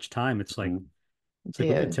this much time. It's like we've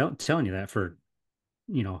been Dude. telling you that for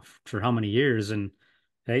how many years. And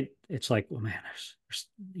it's like, well, man,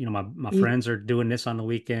 my You, friends are doing this on the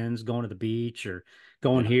weekends, going to the beach or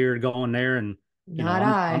going yeah. here, going there. And, not I'm,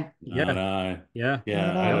 I. Not yeah, I. yeah, Not Yeah,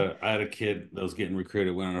 at I had all. a kid that was getting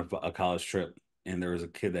recruited, went on a college trip, and there was a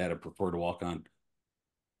kid that had a preferred walk on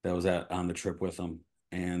that was on the trip with him.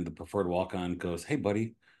 And the preferred walk on goes, "Hey,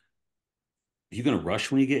 buddy, you gonna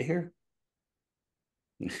rush when you get here?"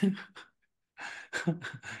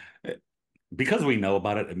 Because we know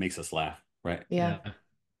about it, it makes us laugh, right? Yeah. yeah.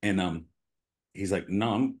 And he's like, "No,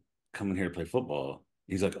 I'm coming here to play football."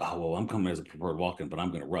 He's like, "Oh, well, I'm coming as a preferred walk-in, but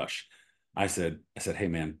I'm gonna rush." I said, "Hey,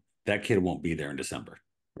 man, that kid won't be there in December.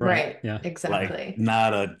 Right. Right. Yeah. Like, Exactly.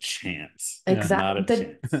 not a chance. Yeah. Not a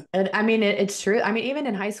Exactly. chance." And I mean, it's true. I mean, even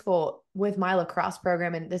in high school with my lacrosse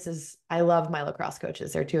program, and I love my lacrosse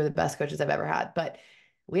coaches. They're two of the best coaches I've ever had. But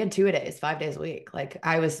we had 2-a-days, 5 days a week. Like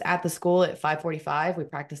I was at the school at 5:45. We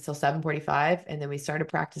practiced till 7:45, and then we started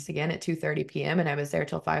practice again at 2:30 p.m. And I was there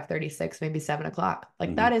till 5:36, maybe 7 o'clock.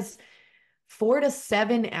 Like that Mhm. is 4 to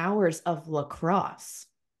 7 hours of lacrosse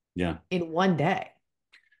Yeah. in one day.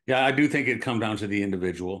 Yeah, I do think it comes down to the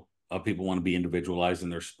individual. People want to be individualized in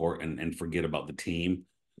their sport and forget about the team.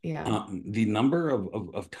 Yeah. The number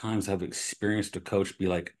of times I've experienced a coach be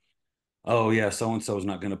like, "Oh yeah, so and so is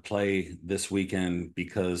not going to play this weekend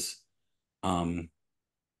because um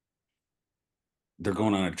they're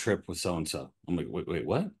going on a trip with so and so." I'm like, wait,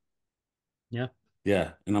 what? Yeah.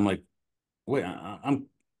 Yeah, and I'm like, wait, I'm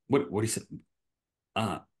what he said?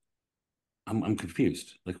 Uh, I'm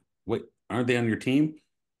confused. Like, wait, aren't they on your team?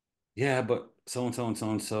 Yeah, but so and so and so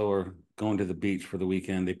and so are going to the beach for the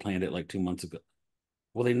weekend. They planned it like 2 months ago.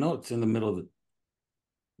 Well, they know it's in the middle of the.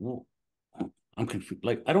 Well, I'm confused.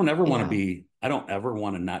 Like, Yeah. I don't ever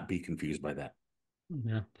want to not be confused by that.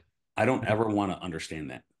 Yeah. I don't ever want to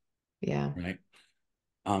understand that. Yeah. Right.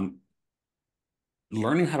 Um,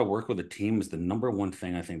 Learning how to work with a team is the number one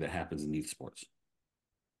thing I think that happens in youth sports.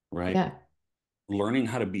 Right. Yeah. Learning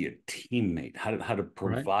how to be a teammate, how to Right.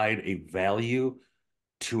 provide a value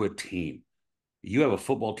to a team. You have a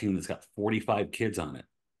football team that's got 45 kids on it.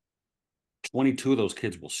 22 of those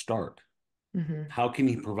kids will start. Hmm. How can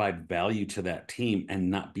he provide value to that team and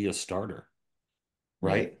not be a starter?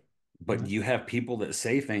 Right. Right. But Yeah. you have people that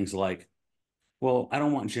say things like, Well, I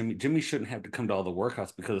don't want Jimmy. Jimmy shouldn't have to come to all the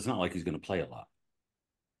workouts because it's not like he's going to play a lot.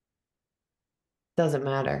 Doesn't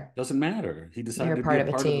matter. Doesn't matter. He You're decided a to be part a of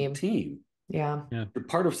a part of the team. team. Yeah. Yeah. You're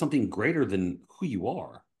part of something greater than who you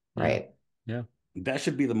are. Yeah. Right. Yeah. That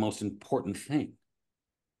should be the most important thing,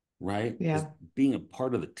 right? Is Yeah. being a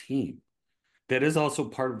part of the team. That is also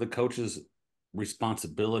part of the coach's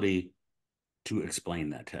responsibility to explain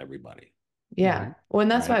that to everybody, Yeah. Right. Well,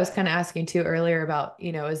 and that's why I right? was kind of asking too earlier about,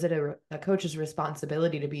 is it a coach's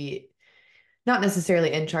responsibility to be not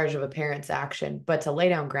necessarily in charge of a parent's action, but to lay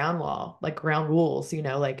down ground law, like ground rules,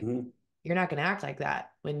 like Mhm. you're not going to act like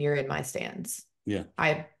that when you're in my stands. Yeah.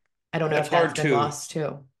 I I don't know That's if that's hard been to lost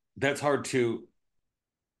too. that's hard to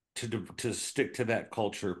stick to that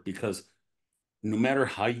culture because no matter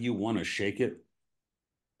how you want to shake it,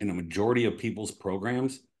 in a majority of people's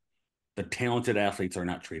programs, the talented athletes are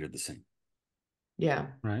not treated the same. Yeah.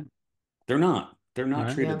 Right. They're not. They're not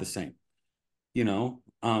Right. treated Yeah. the same. You know,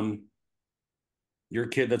 your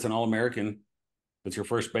kid that's an All-American, that's your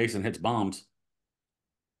first base and hits bombs,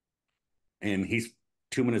 and he's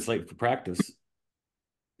 2 minutes late for practice.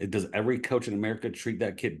 Does every coach in America treat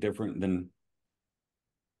that kid different than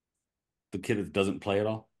the kid that doesn't play at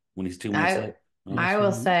all when he's 2 minutes I late? Oh, I Yes.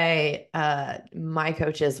 will say my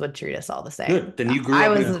coaches would treat us all the same. good. Then you grew I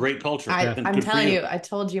up in a was great culture. Yeah. Then I'm good for telling you. you, I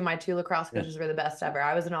told you my two lacrosse Yeah. coaches were the best ever.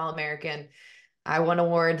 I was an All-American. I won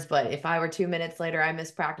awards, but if I were 2 minutes later, I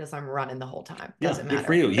missed practice, I'm running the whole time. Yeah, Doesn't good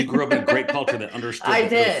for matter. you. You grew up in a great culture that understood I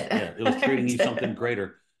that did. it was I treating you something did.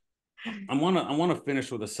 greater. I wanna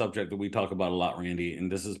finish with a subject that we talk about a lot, Randy,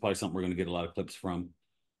 and this is probably something we're gonna get a lot of clips from.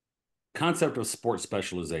 Concept of sports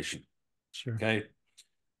specialization. Sure. Okay.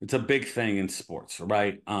 It's a big thing in sports,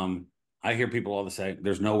 right? I hear people all the say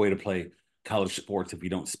there's no way to play college sports if you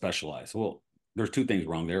don't specialize. Well, there's two things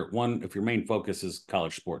wrong there. One, if your main focus is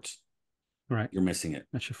college sports, Right. you're missing it.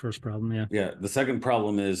 That's your first problem. Yeah. Yeah. The second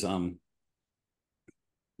problem is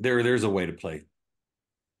there's a way to play.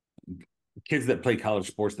 Kids that play college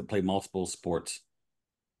sports, that play multiple sports,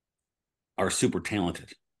 are super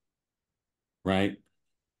talented, right?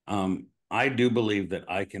 I do believe that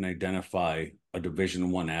I can identify a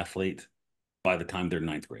Division I athlete by the time they're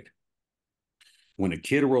ninth grade. When a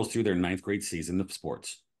kid rolls through their ninth grade season of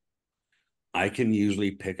sports, I can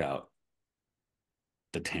usually pick out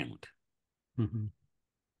the talent, Hmm.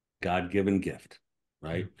 God-given gift, Yeah.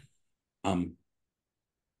 right? Um,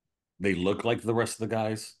 they look like the rest of the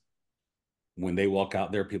guys. When they walk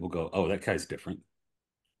out there, people go, "Oh, that guy's different.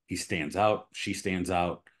 He stands out. She stands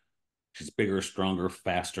out. She's bigger, stronger,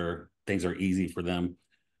 faster. Things are easy for them.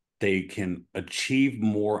 They can achieve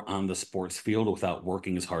more on the sports field without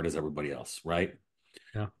working as hard as everybody else, right?"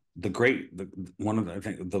 Yeah. One of the, I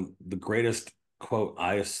think the greatest quote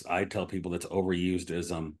I tell people that's overused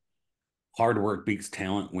is hard work beats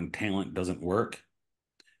talent when talent doesn't work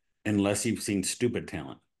unless you've seen stupid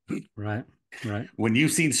talent. Right. Right. When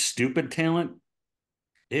you've seen stupid talent,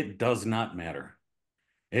 it does not matter.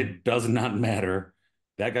 Yeah. It does not matter.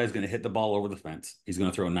 That guy's going to hit the ball over the fence. He's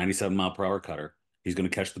going to throw a 97-mile-per-hour cutter. He's going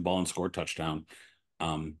to catch the ball and score a touchdown.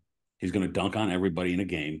 Um, he's going to dunk on everybody in a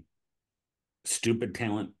game. Stupid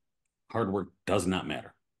talent, hard work does not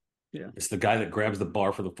matter. Yeah. It's the guy that grabs the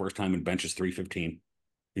bar for the first time and benches 315.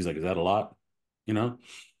 He's like, is that a lot? You know,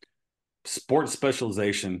 sports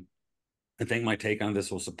specialization. I think my take on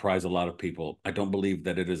this will surprise a lot of people. I don't believe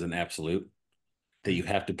that it is an absolute, that you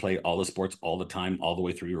have to play all the sports all the time, all the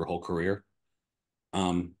way through your whole career.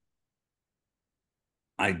 Um,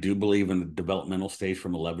 I do believe in the developmental stage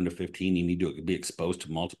from 11 to 15, you need to be exposed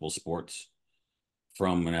to multiple sports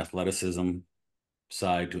from an athleticism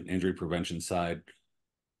side to an injury prevention side.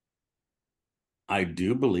 I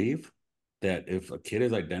do believe that if a kid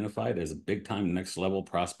is identified as a big time next level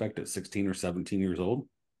prospect at 16 or 17 years old,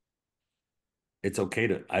 it's okay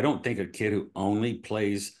to. I don't think a kid who only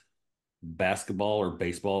plays basketball or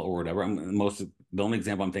baseball or whatever. The only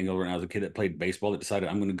example I'm thinking of right now is a kid that played baseball that decided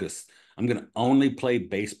I'm gonna only play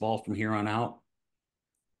baseball from here on out.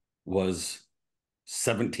 Was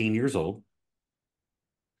 17 years old.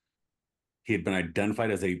 He had been identified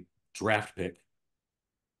as a draft pick.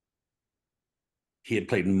 He had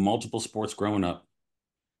played multiple sports growing up,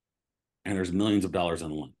 and there's millions of dollars on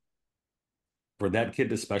the line. For that kid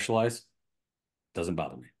to specialize, doesn't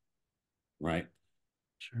bother me, right?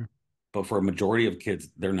 Sure. But for a majority of kids,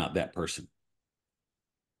 they're not that person.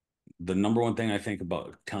 The number one thing I think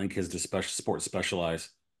about telling kids to sports specialize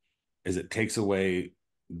is it takes away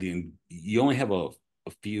you only have a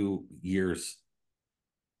few years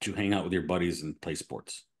to hang out with your buddies and play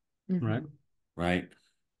sports, Right. Mhm. right?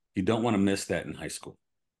 You don't want to miss that in high school.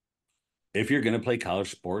 If you're going to play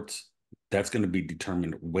college sports, that's going to be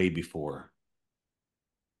determined way before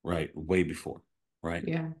right? Way before, right?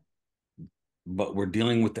 Yeah. But we're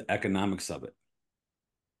dealing with the economics of it.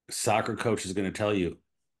 Soccer coach is going to tell you,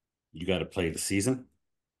 you got to play the season,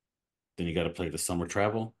 then you got to play the summer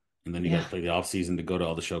travel, and then you got Yeah. to play the off season to go to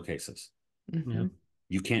all the showcases. Yeah. Hmm.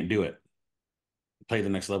 You can't do it. Play the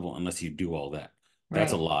next level unless you do all that.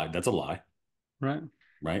 That's a Right. lie. That's a lie, Right.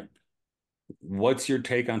 right? What's your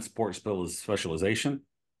take on sports specialization?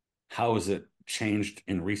 How has it changed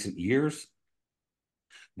in recent years?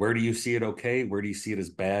 Where do you see it okay? Where do you see it as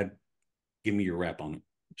bad? Give me your wrap on it.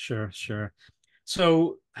 Sure. Sure.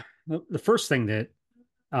 So the first thing that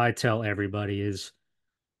I tell everybody is,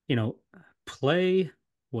 you know, play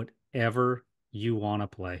whatever you want to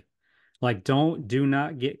play. Like, do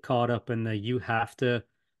not get caught up in the you have to,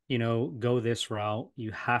 go this route,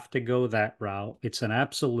 you have to go that route. It's an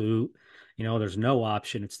absolute, there's no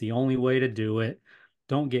option. It's the only way to do it.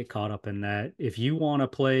 Don't get caught up in that. If you want to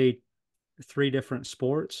play three different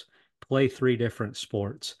sports, play three different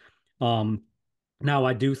sports. Um, Now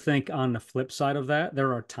I do think on the flip side of that,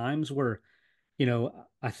 there are times where,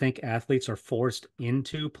 I think athletes are forced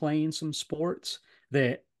into playing some sports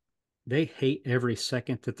that they hate every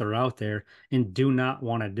second that they're out there and do not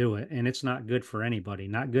want to do it. And it's not good for anybody,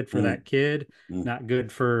 not good for Mm, that kid, mm, not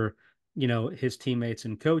good for, his teammates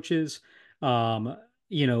and coaches. Um,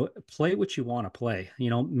 Play what you want to play.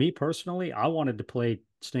 Me personally, I wanted to play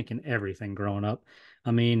stinking everything growing up.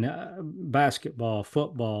 I mean, basketball,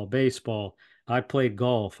 football, baseball. I played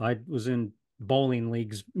golf. I was in bowling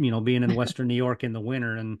leagues, being in Western New York in the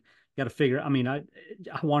winter and got to figure, I mean, I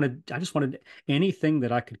just wanted anything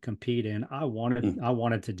that I could compete in. mm, I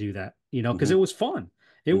wanted to do that, because it mm, was fun.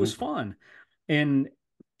 It was mm, fun. And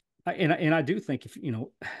I do think if,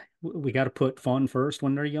 we got to put fun first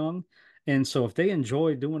when they're young. And so if they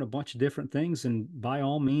enjoy doing a bunch of different things, and by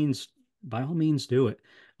all means do it.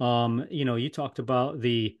 You talked about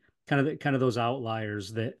the kind of those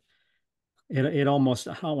outliers that it almost,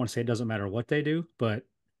 I don't want to say it doesn't matter what they do, but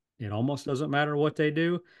it almost doesn't matter what they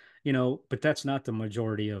do, but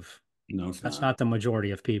no, it's that's not. not the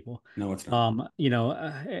majority of people. No, it's not.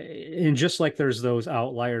 And just like there's those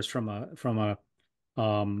outliers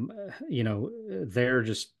um, they're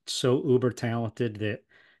just so uber talented that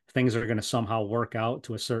things are going to somehow work out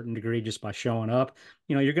to a certain degree just by showing up.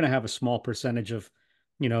 You're going to have a small percentage of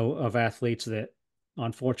athletes that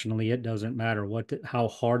unfortunately it doesn't matter how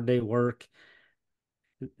hard they work,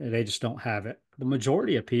 they just don't have it. The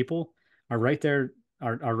majority of people are right there,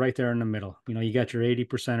 are right there in the middle. You got your 80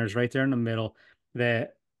 percenters right there in the middle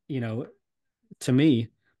that, you know, to me,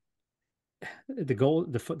 the goal,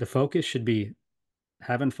 the focus should be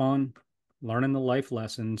having fun, learning the life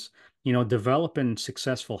lessons, developing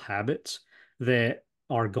successful habits that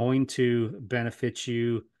are going to benefit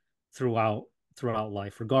you throughout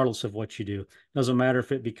life, regardless of what you do. Doesn't matter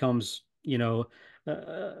if it becomes,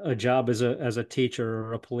 a job as a teacher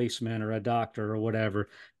or a policeman or a doctor or whatever.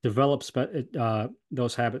 Develop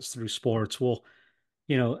those habits through sports. Well,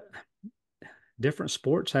 you know, different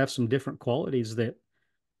sports have some different qualities that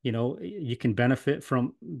you can benefit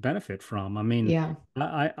from. I mean, Yeah.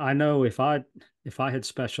 I know if I had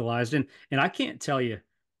specialized in, and I can't tell you,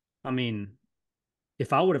 I mean,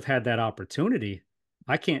 if I would have had that opportunity,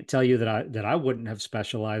 I can't tell you that I wouldn't have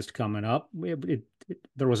specialized coming up.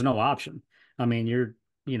 There was no option. I mean,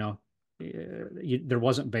 you know there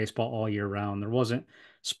wasn't baseball all year round. There wasn't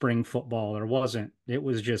spring football. There wasn't. It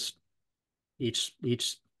was just each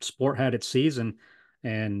sport had its season,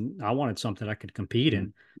 and I wanted something I could compete in.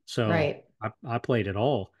 Mm. So Right. I played it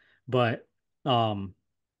all. But um,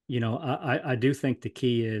 I do think the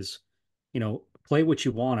key is, play what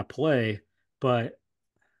you want to play, but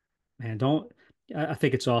man, don't. I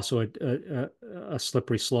think it's also a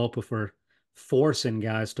slippery slope if we're forcing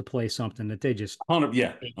guys to play something that they just 100,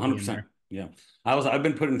 yeah, hate being 100%. there. Yeah. I've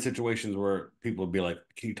been put in situations where people would be like,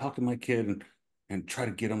 can you talk to my kid and try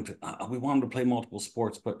to get him to, we want him to play multiple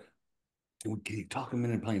sports, but can you talk him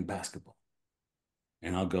into playing basketball?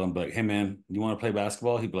 And I'll go and be like, hey, man, you want to play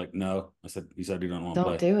basketball? He'd be like, no. I said, he said he don't want to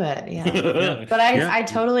Don't play. do it. Yeah. Yeah, But yeah, I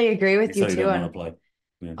totally agree He with you said he too doesn't want to play.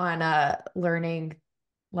 Yeah. on learning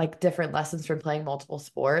like different lessons from playing multiple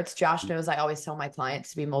sports. Josh knows I always tell my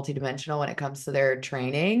clients to be multidimensional when it comes to their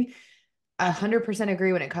training. 100%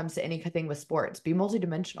 agree when it comes to anything with sports. Be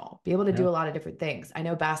multidimensional. Be able to do yeah. a lot of different things. I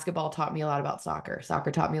know basketball taught me a lot about soccer. Soccer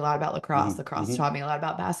taught me a lot about lacrosse. Hmm. Lacrosse Hmm. taught me a lot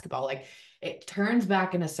about basketball. Like it turns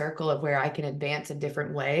back in a circle of where I can advance in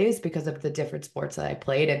different ways because of the different sports that I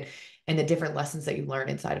played and the different lessons that you learn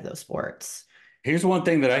inside of those sports. Here's one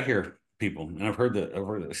thing that I hear people, and I've heard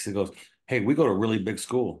this. He goes, hey, we go to a really big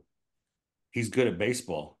school. He's good at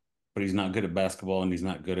baseball, but he's not good at basketball and he's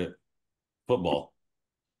not good at football.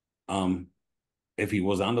 Um, if he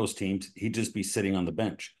was on those teams, he'd just be sitting on the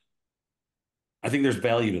bench. I think there's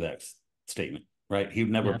value to that statement, right? He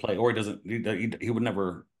would never Yeah. play, or he doesn't. He would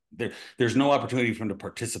never. There's no opportunity for him to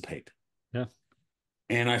participate. Yeah.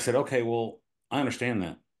 And I said, okay, well, I understand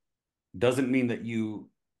that. Doesn't mean that you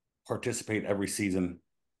participate every season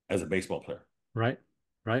as a baseball player. Right.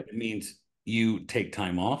 Right. It means you take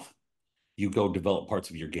time off, you go develop parts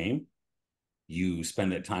of your game, you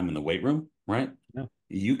spend that time in the weight room, right? Yeah.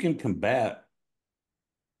 You can combat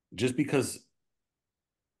just because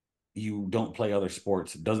you don't play other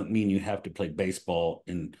sports doesn't mean you have to play baseball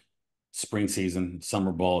in spring season,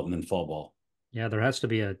 summer ball, and then fall ball. Yeah. There has to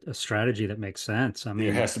be a strategy that makes sense. I There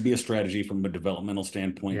mean, has to be a strategy from a developmental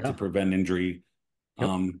standpoint to yeah. prevent injury. Yep.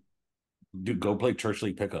 Um, go play church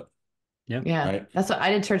league pickup, Yeah. Yeah. right? That's what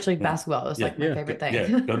I did church league Yeah, basketball. It was yeah, like my Yeah. favorite yeah.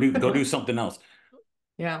 thing. Go do something else.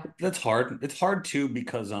 Yeah. That's hard. It's hard too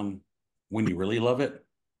because when you really love it,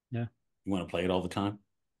 Yeah. you want to play it all the time.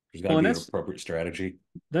 There's got to Well, and be an appropriate strategy.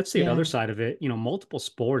 that's the Yeah. other side of it. Multiple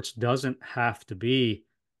sports doesn't have to be,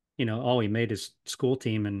 oh, he made his school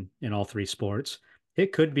team in all three sports.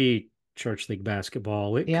 It could be church league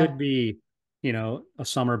basketball. It Yeah. could be, a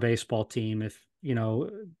summer baseball team if,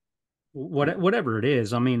 whatever it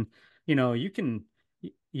is. I mean, you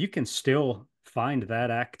can still find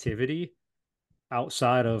that activity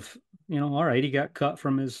outside of, all right, he got cut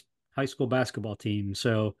from his high school basketball team.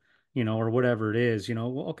 So, or whatever it is,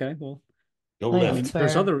 well, okay, well, Go I Like mean, lift.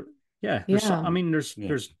 there's for, other, yeah, I yeah. mean, there's Yeah.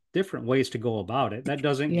 there's different ways to go about it. That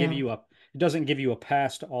doesn't give Yeah. you it doesn't give you a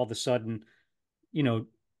pass to all of a sudden, you know,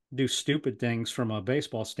 do stupid things from a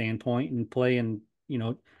baseball standpoint and play in,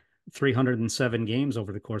 307 games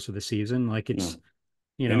over the course of the season. Like Yeah. it's,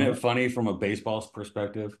 you Isn't it know, funny from a baseball's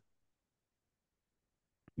perspective?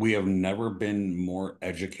 We have never been more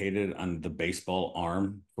educated on the baseball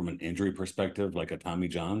arm from an injury perspective, like a Tommy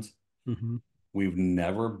John's. mhm, We've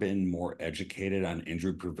never been more educated on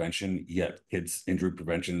injury prevention, yet kids' injury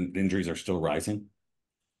prevention injuries are still rising.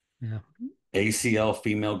 yeah, ACL,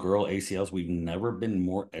 female girl ACLs, we've never been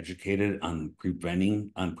more educated on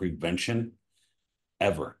prevention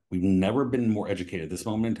ever. We've never been more educated at this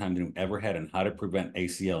moment in time than we ever had on how to prevent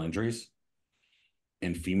ACL injuries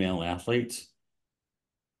in female athletes.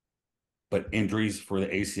 But injuries for the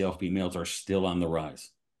ACL females are still on the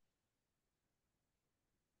rise.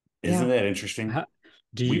 Isn't Yeah. that interesting? How,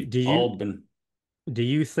 do you We've do you all been, do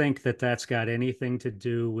you think that that's got anything to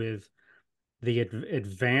do with the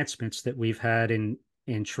advancements that we've had in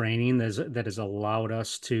training that has allowed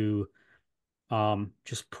us to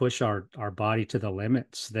just push our body to the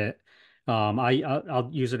limits that I'll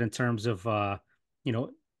use it in terms of you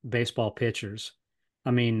know baseball pitchers.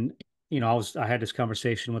 I mean, I had this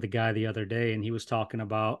conversation with a guy the other day and he was talking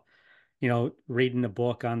about reading a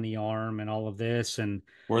book on the arm and all of this and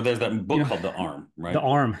where there's that you book know called The Arm, the right?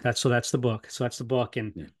 arm that's the book. So that's the book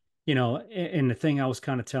and Yeah. and the thing I was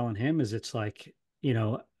kind of telling him is it's like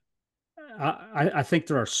I think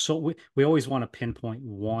there are we always want to pinpoint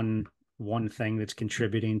one thing that's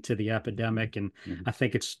contributing to the epidemic, and Mhm. I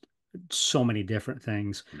think it's so many different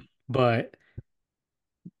things. But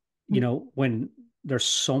when there's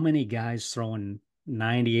so many guys throwing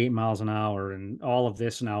 98 miles an hour and all of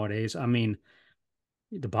this nowadays, I mean,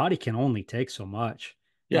 the body can only take so much.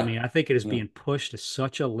 I Yeah. mean, I think it is Yeah. being pushed to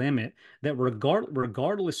such a limit that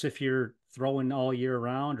regardless if you're throwing all year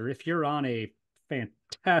round or if you're on a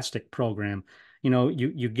fantastic program,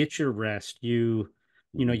 you get your rest, Mhm.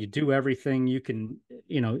 you do everything you can,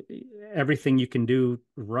 everything you can do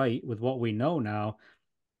right with what we know now.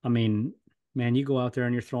 I mean, man, you go out there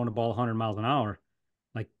and you're throwing a ball 100 miles an hour,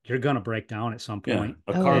 like you're gonna break down at some Yeah. point.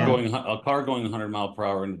 Oh yeah. And A car going 100 mile per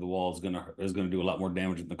hour into the wall is gonna do a lot more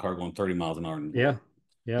damage than the car going 30 miles an hour into the yeah, wall,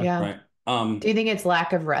 yeah. Yeah. right? Do you think it's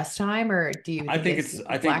lack of rest time or do you I think think it's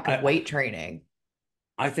it's lack of weight training?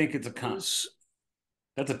 I think it's a con. S-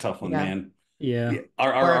 That's a tough one, Yeah. man. Yeah. Yeah.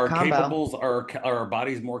 Are Or are a our combo? capables are our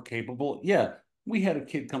bodies more capable? Yeah. We had a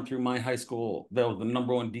kid come through my high school that was the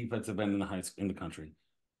number one defensive end in the country.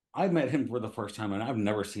 I met him for the first time, and I've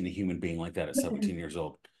never seen a human being like that at 17 years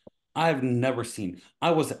old. I've never seen.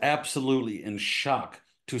 I was absolutely in shock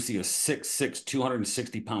to see a 6'6",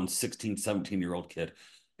 260 pound 16, 17-year-old kid.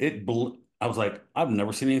 I was like, I've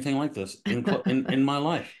never seen anything like this in my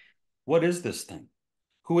life. What is this thing?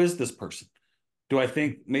 Who is this person? Do I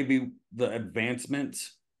think maybe the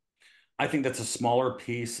advancements? I think that's a smaller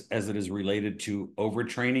piece as it is related to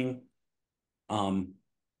overtraining, um,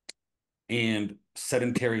 and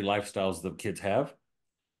sedentary lifestyles the kids have.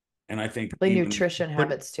 And I think Like even nutrition But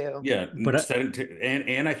habits too. yeah, but sedentary,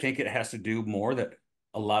 and I think it has to do more that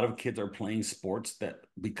a lot of kids are playing sports that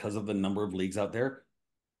because of the number of leagues out there,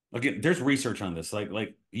 Again, there's research on this. Like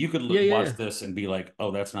you could Yeah, yeah, watch yeah. this and be like,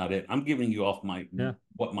 oh, that's not it. I'm giving you off my Yeah.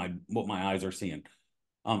 what my eyes are seeing.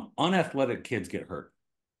 Unathletic kids get hurt.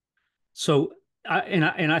 So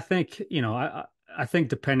I think, I think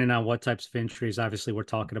depending on what types of injuries, obviously we're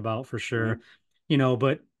talking about for sure, Mhm.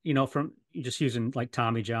 but from just using like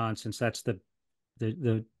Tommy John, since that's the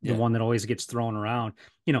Yeah. one that always gets thrown around,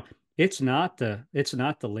 you know, it's not the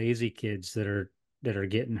lazy kids that are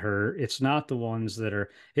getting hurt. It's the ones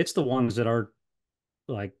that are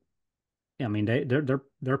like, I mean,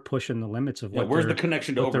 they're pushing the limits of Yeah. what Where's the their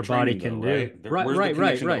connection to what their body overtraining though, can do. right? Right, Where's the right,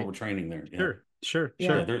 right, connection to right. overtraining there? Yeah. Sure, sure, Yeah,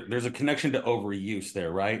 Yeah. sure. there's a connection to overuse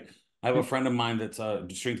there, right? I have a Yep. friend of mine that's a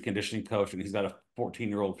strength conditioning coach, and he's got a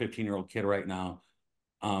 14-year-old, 15-year-old kid right now,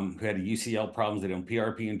 who had UCL problems. They did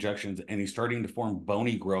PRP injections, and he's starting to form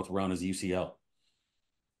bony growth around his UCL.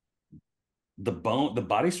 The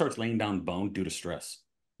body starts laying down bone due to stress.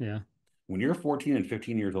 Yeah, When you're 14 and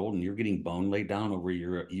 15 years old and you're getting bone laid down over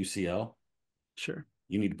your UCL, sure.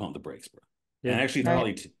 you need to pump the brakes, bro. And Yeah, actually,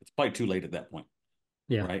 Right. it's probably too late at that point,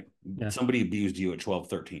 yeah, right? yeah. Somebody abused you at 12,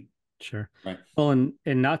 13, Sure. right? Well,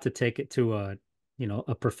 and not to take it to a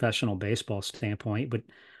professional baseball standpoint, but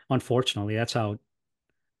unfortunately, that's how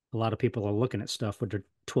a lot of people are looking at stuff with their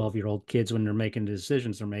 12-year-old kids when they're making the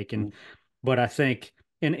decisions they're making. Mhm. But I think,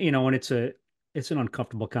 and it's an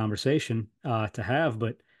uncomfortable conversation to have,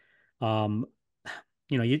 but um,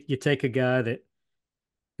 you take a guy that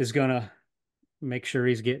is gonna make sure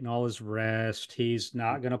he's getting all his rest. He's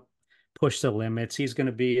not gonna push the limits. He's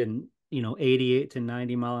gonna be an 88 to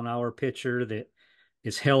 90 mile an hour pitcher that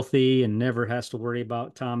is healthy and never has to worry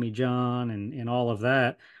about Tommy John and all of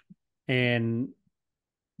that. And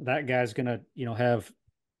that guy's gonna, have,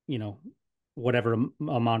 you know, whatever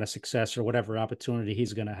amount of success or whatever opportunity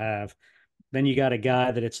he's gonna have. Then you got a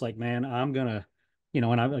guy that it's like, man, I'm gonna,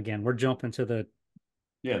 and again, we're jumping to the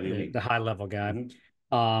Yeah, the the, elite. the high level guy.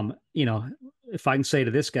 Mhm. Um, you know, if I can say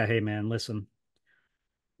to this guy, hey man, listen,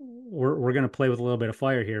 we're gonna play with a little bit of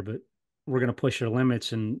fire here, but we're gonna push your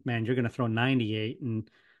limits, and man, you're gonna throw 98 and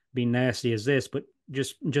be nasty as this, but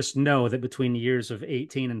just know that between the years of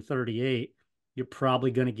 18 and 38, you're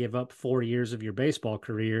probably gonna give up 4 years of your baseball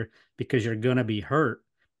career because you're gonna be hurt,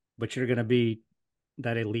 but you're gonna be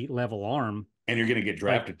that elite level arm. And you're going to get Like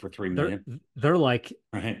drafted for 3 million, they're like,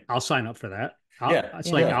 right? I'll sign up for that. Yeah,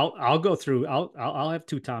 It's like Yeah. yeah, I'll go through. I'll have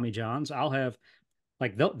two Tommy Johns. I'll have,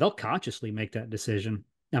 like, they'll consciously make that decision.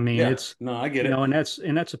 I mean, yeah. it's, No, I get it. and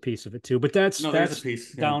that's a piece of it too. But that's No, there's a that's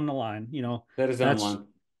piece. Yeah, down the line. that is down the That's line.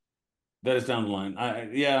 That is down the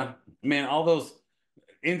line. Yeah, man, all those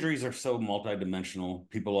injuries are so multidimensional.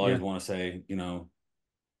 People always yeah, want to say,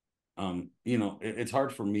 it's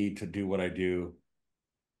hard for me to do what I do,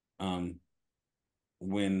 um,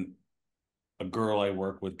 when a girl I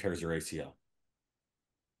work with tears her ACL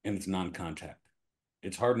and it's non-contact.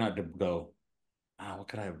 It's hard not to go, what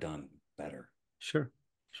could I have done better? sure,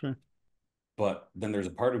 sure, But then there's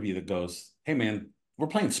a part of you that goes, hey, man, we're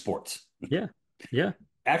playing sports. yeah, yeah,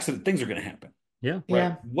 Accident things are going to happen, yeah, right?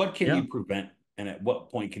 Yeah. What can yeah, you prevent, and at what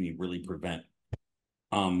point can you really prevent?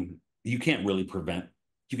 You can't really prevent.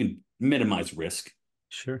 You can minimize risk.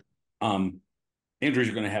 sure, Um, Injuries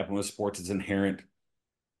are going to happen with sports; it's inherent.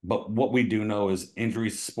 But what we do know is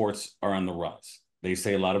injuries sports are on the rise. They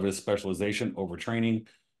say a lot of it is specialization, overtraining,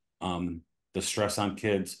 um, the stress on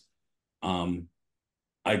kids. Um,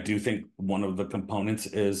 I do think one of the components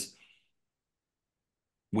is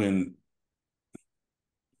when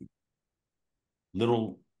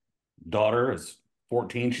little daughter is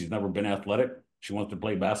 14. She's never been athletic. She wants to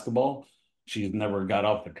play basketball. She's never got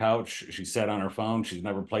off the couch. She sat on her phone. She's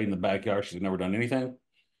never played in the backyard. She's never done anything.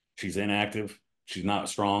 She's inactive. She's not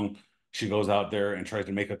strong. She goes out there and tries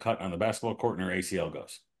to make a cut on the basketball court, and her ACL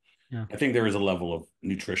goes. yeah, I think there is a level of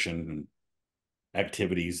nutrition and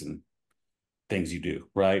activities and things you do,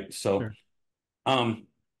 right? So, sure. um,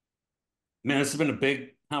 man, this has been a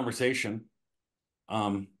big conversation.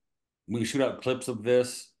 Um, we can shoot out clips of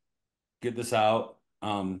this, get this out.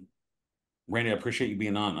 Randy, I appreciate you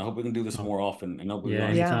being on. I hope we can do this Oh, more often. I know we yeah, want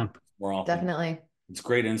to do Yeah. anytime. more often. Definitely. It's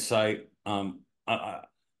great insight.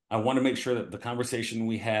 I want to make sure that the conversation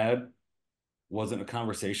we had wasn't a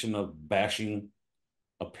conversation of bashing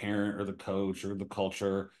a parent or the coach or the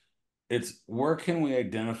culture. It's where can we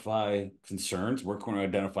identify concerns? Where can we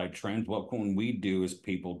identify trends? What can we do as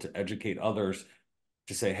people to educate others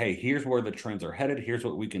to say, hey, here's where the trends are headed. Here's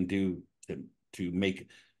what we can do to make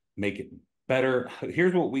it better.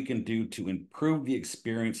 Here's what we can do to improve the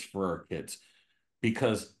experience for our kids.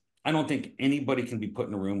 Because I don't think anybody can be put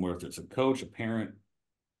in a room where if it's a coach, a parent,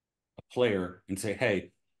 a player, and say,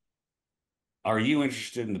 hey, are you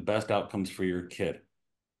interested in the best outcomes for your kid?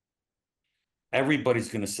 everybody's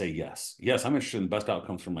going to say yes. Yes, I'm interested in the best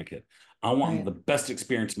outcomes for my kid. I want Right. the best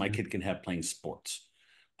experience my kid can have playing sports.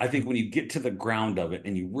 I think when you get to the ground of it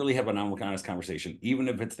and you really have an honest conversation, even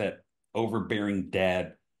if it's that overbearing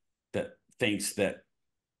dad that thinks that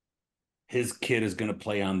his kid is going to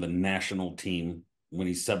play on the national team when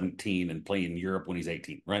he's 17 and play in Europe when he's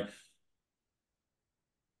 18, right?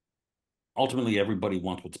 Ultimately, everybody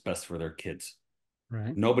wants what's best for their kids.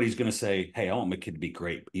 Right. Nobody's going to say, hey, I want my kid to be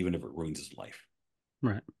great, even if it ruins his life.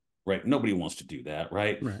 Right. Right. Nobody wants to do that.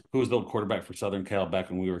 Right. Right. Who was the old quarterback for Southern Cal back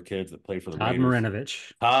when we were kids that played for the Todd Raiders?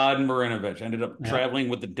 Marinovich. Todd Marinovich ended up Yep. traveling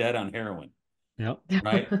with the dead on heroin. Yep.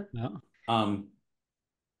 Right. Yep. Um,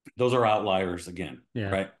 those are outliers again. Yeah.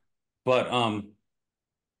 Right. But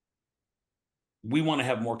we want to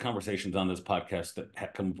have more conversations on this podcast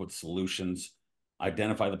that come up with solutions,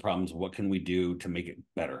 identify the problems. What can we do to make it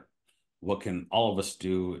better? What can all of us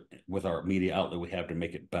do with our media outlet we have to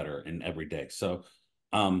make it better in every day? So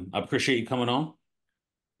I appreciate you coming on.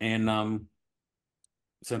 And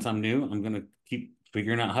since I'm new, I'm going to keep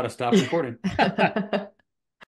figuring out how to stop recording.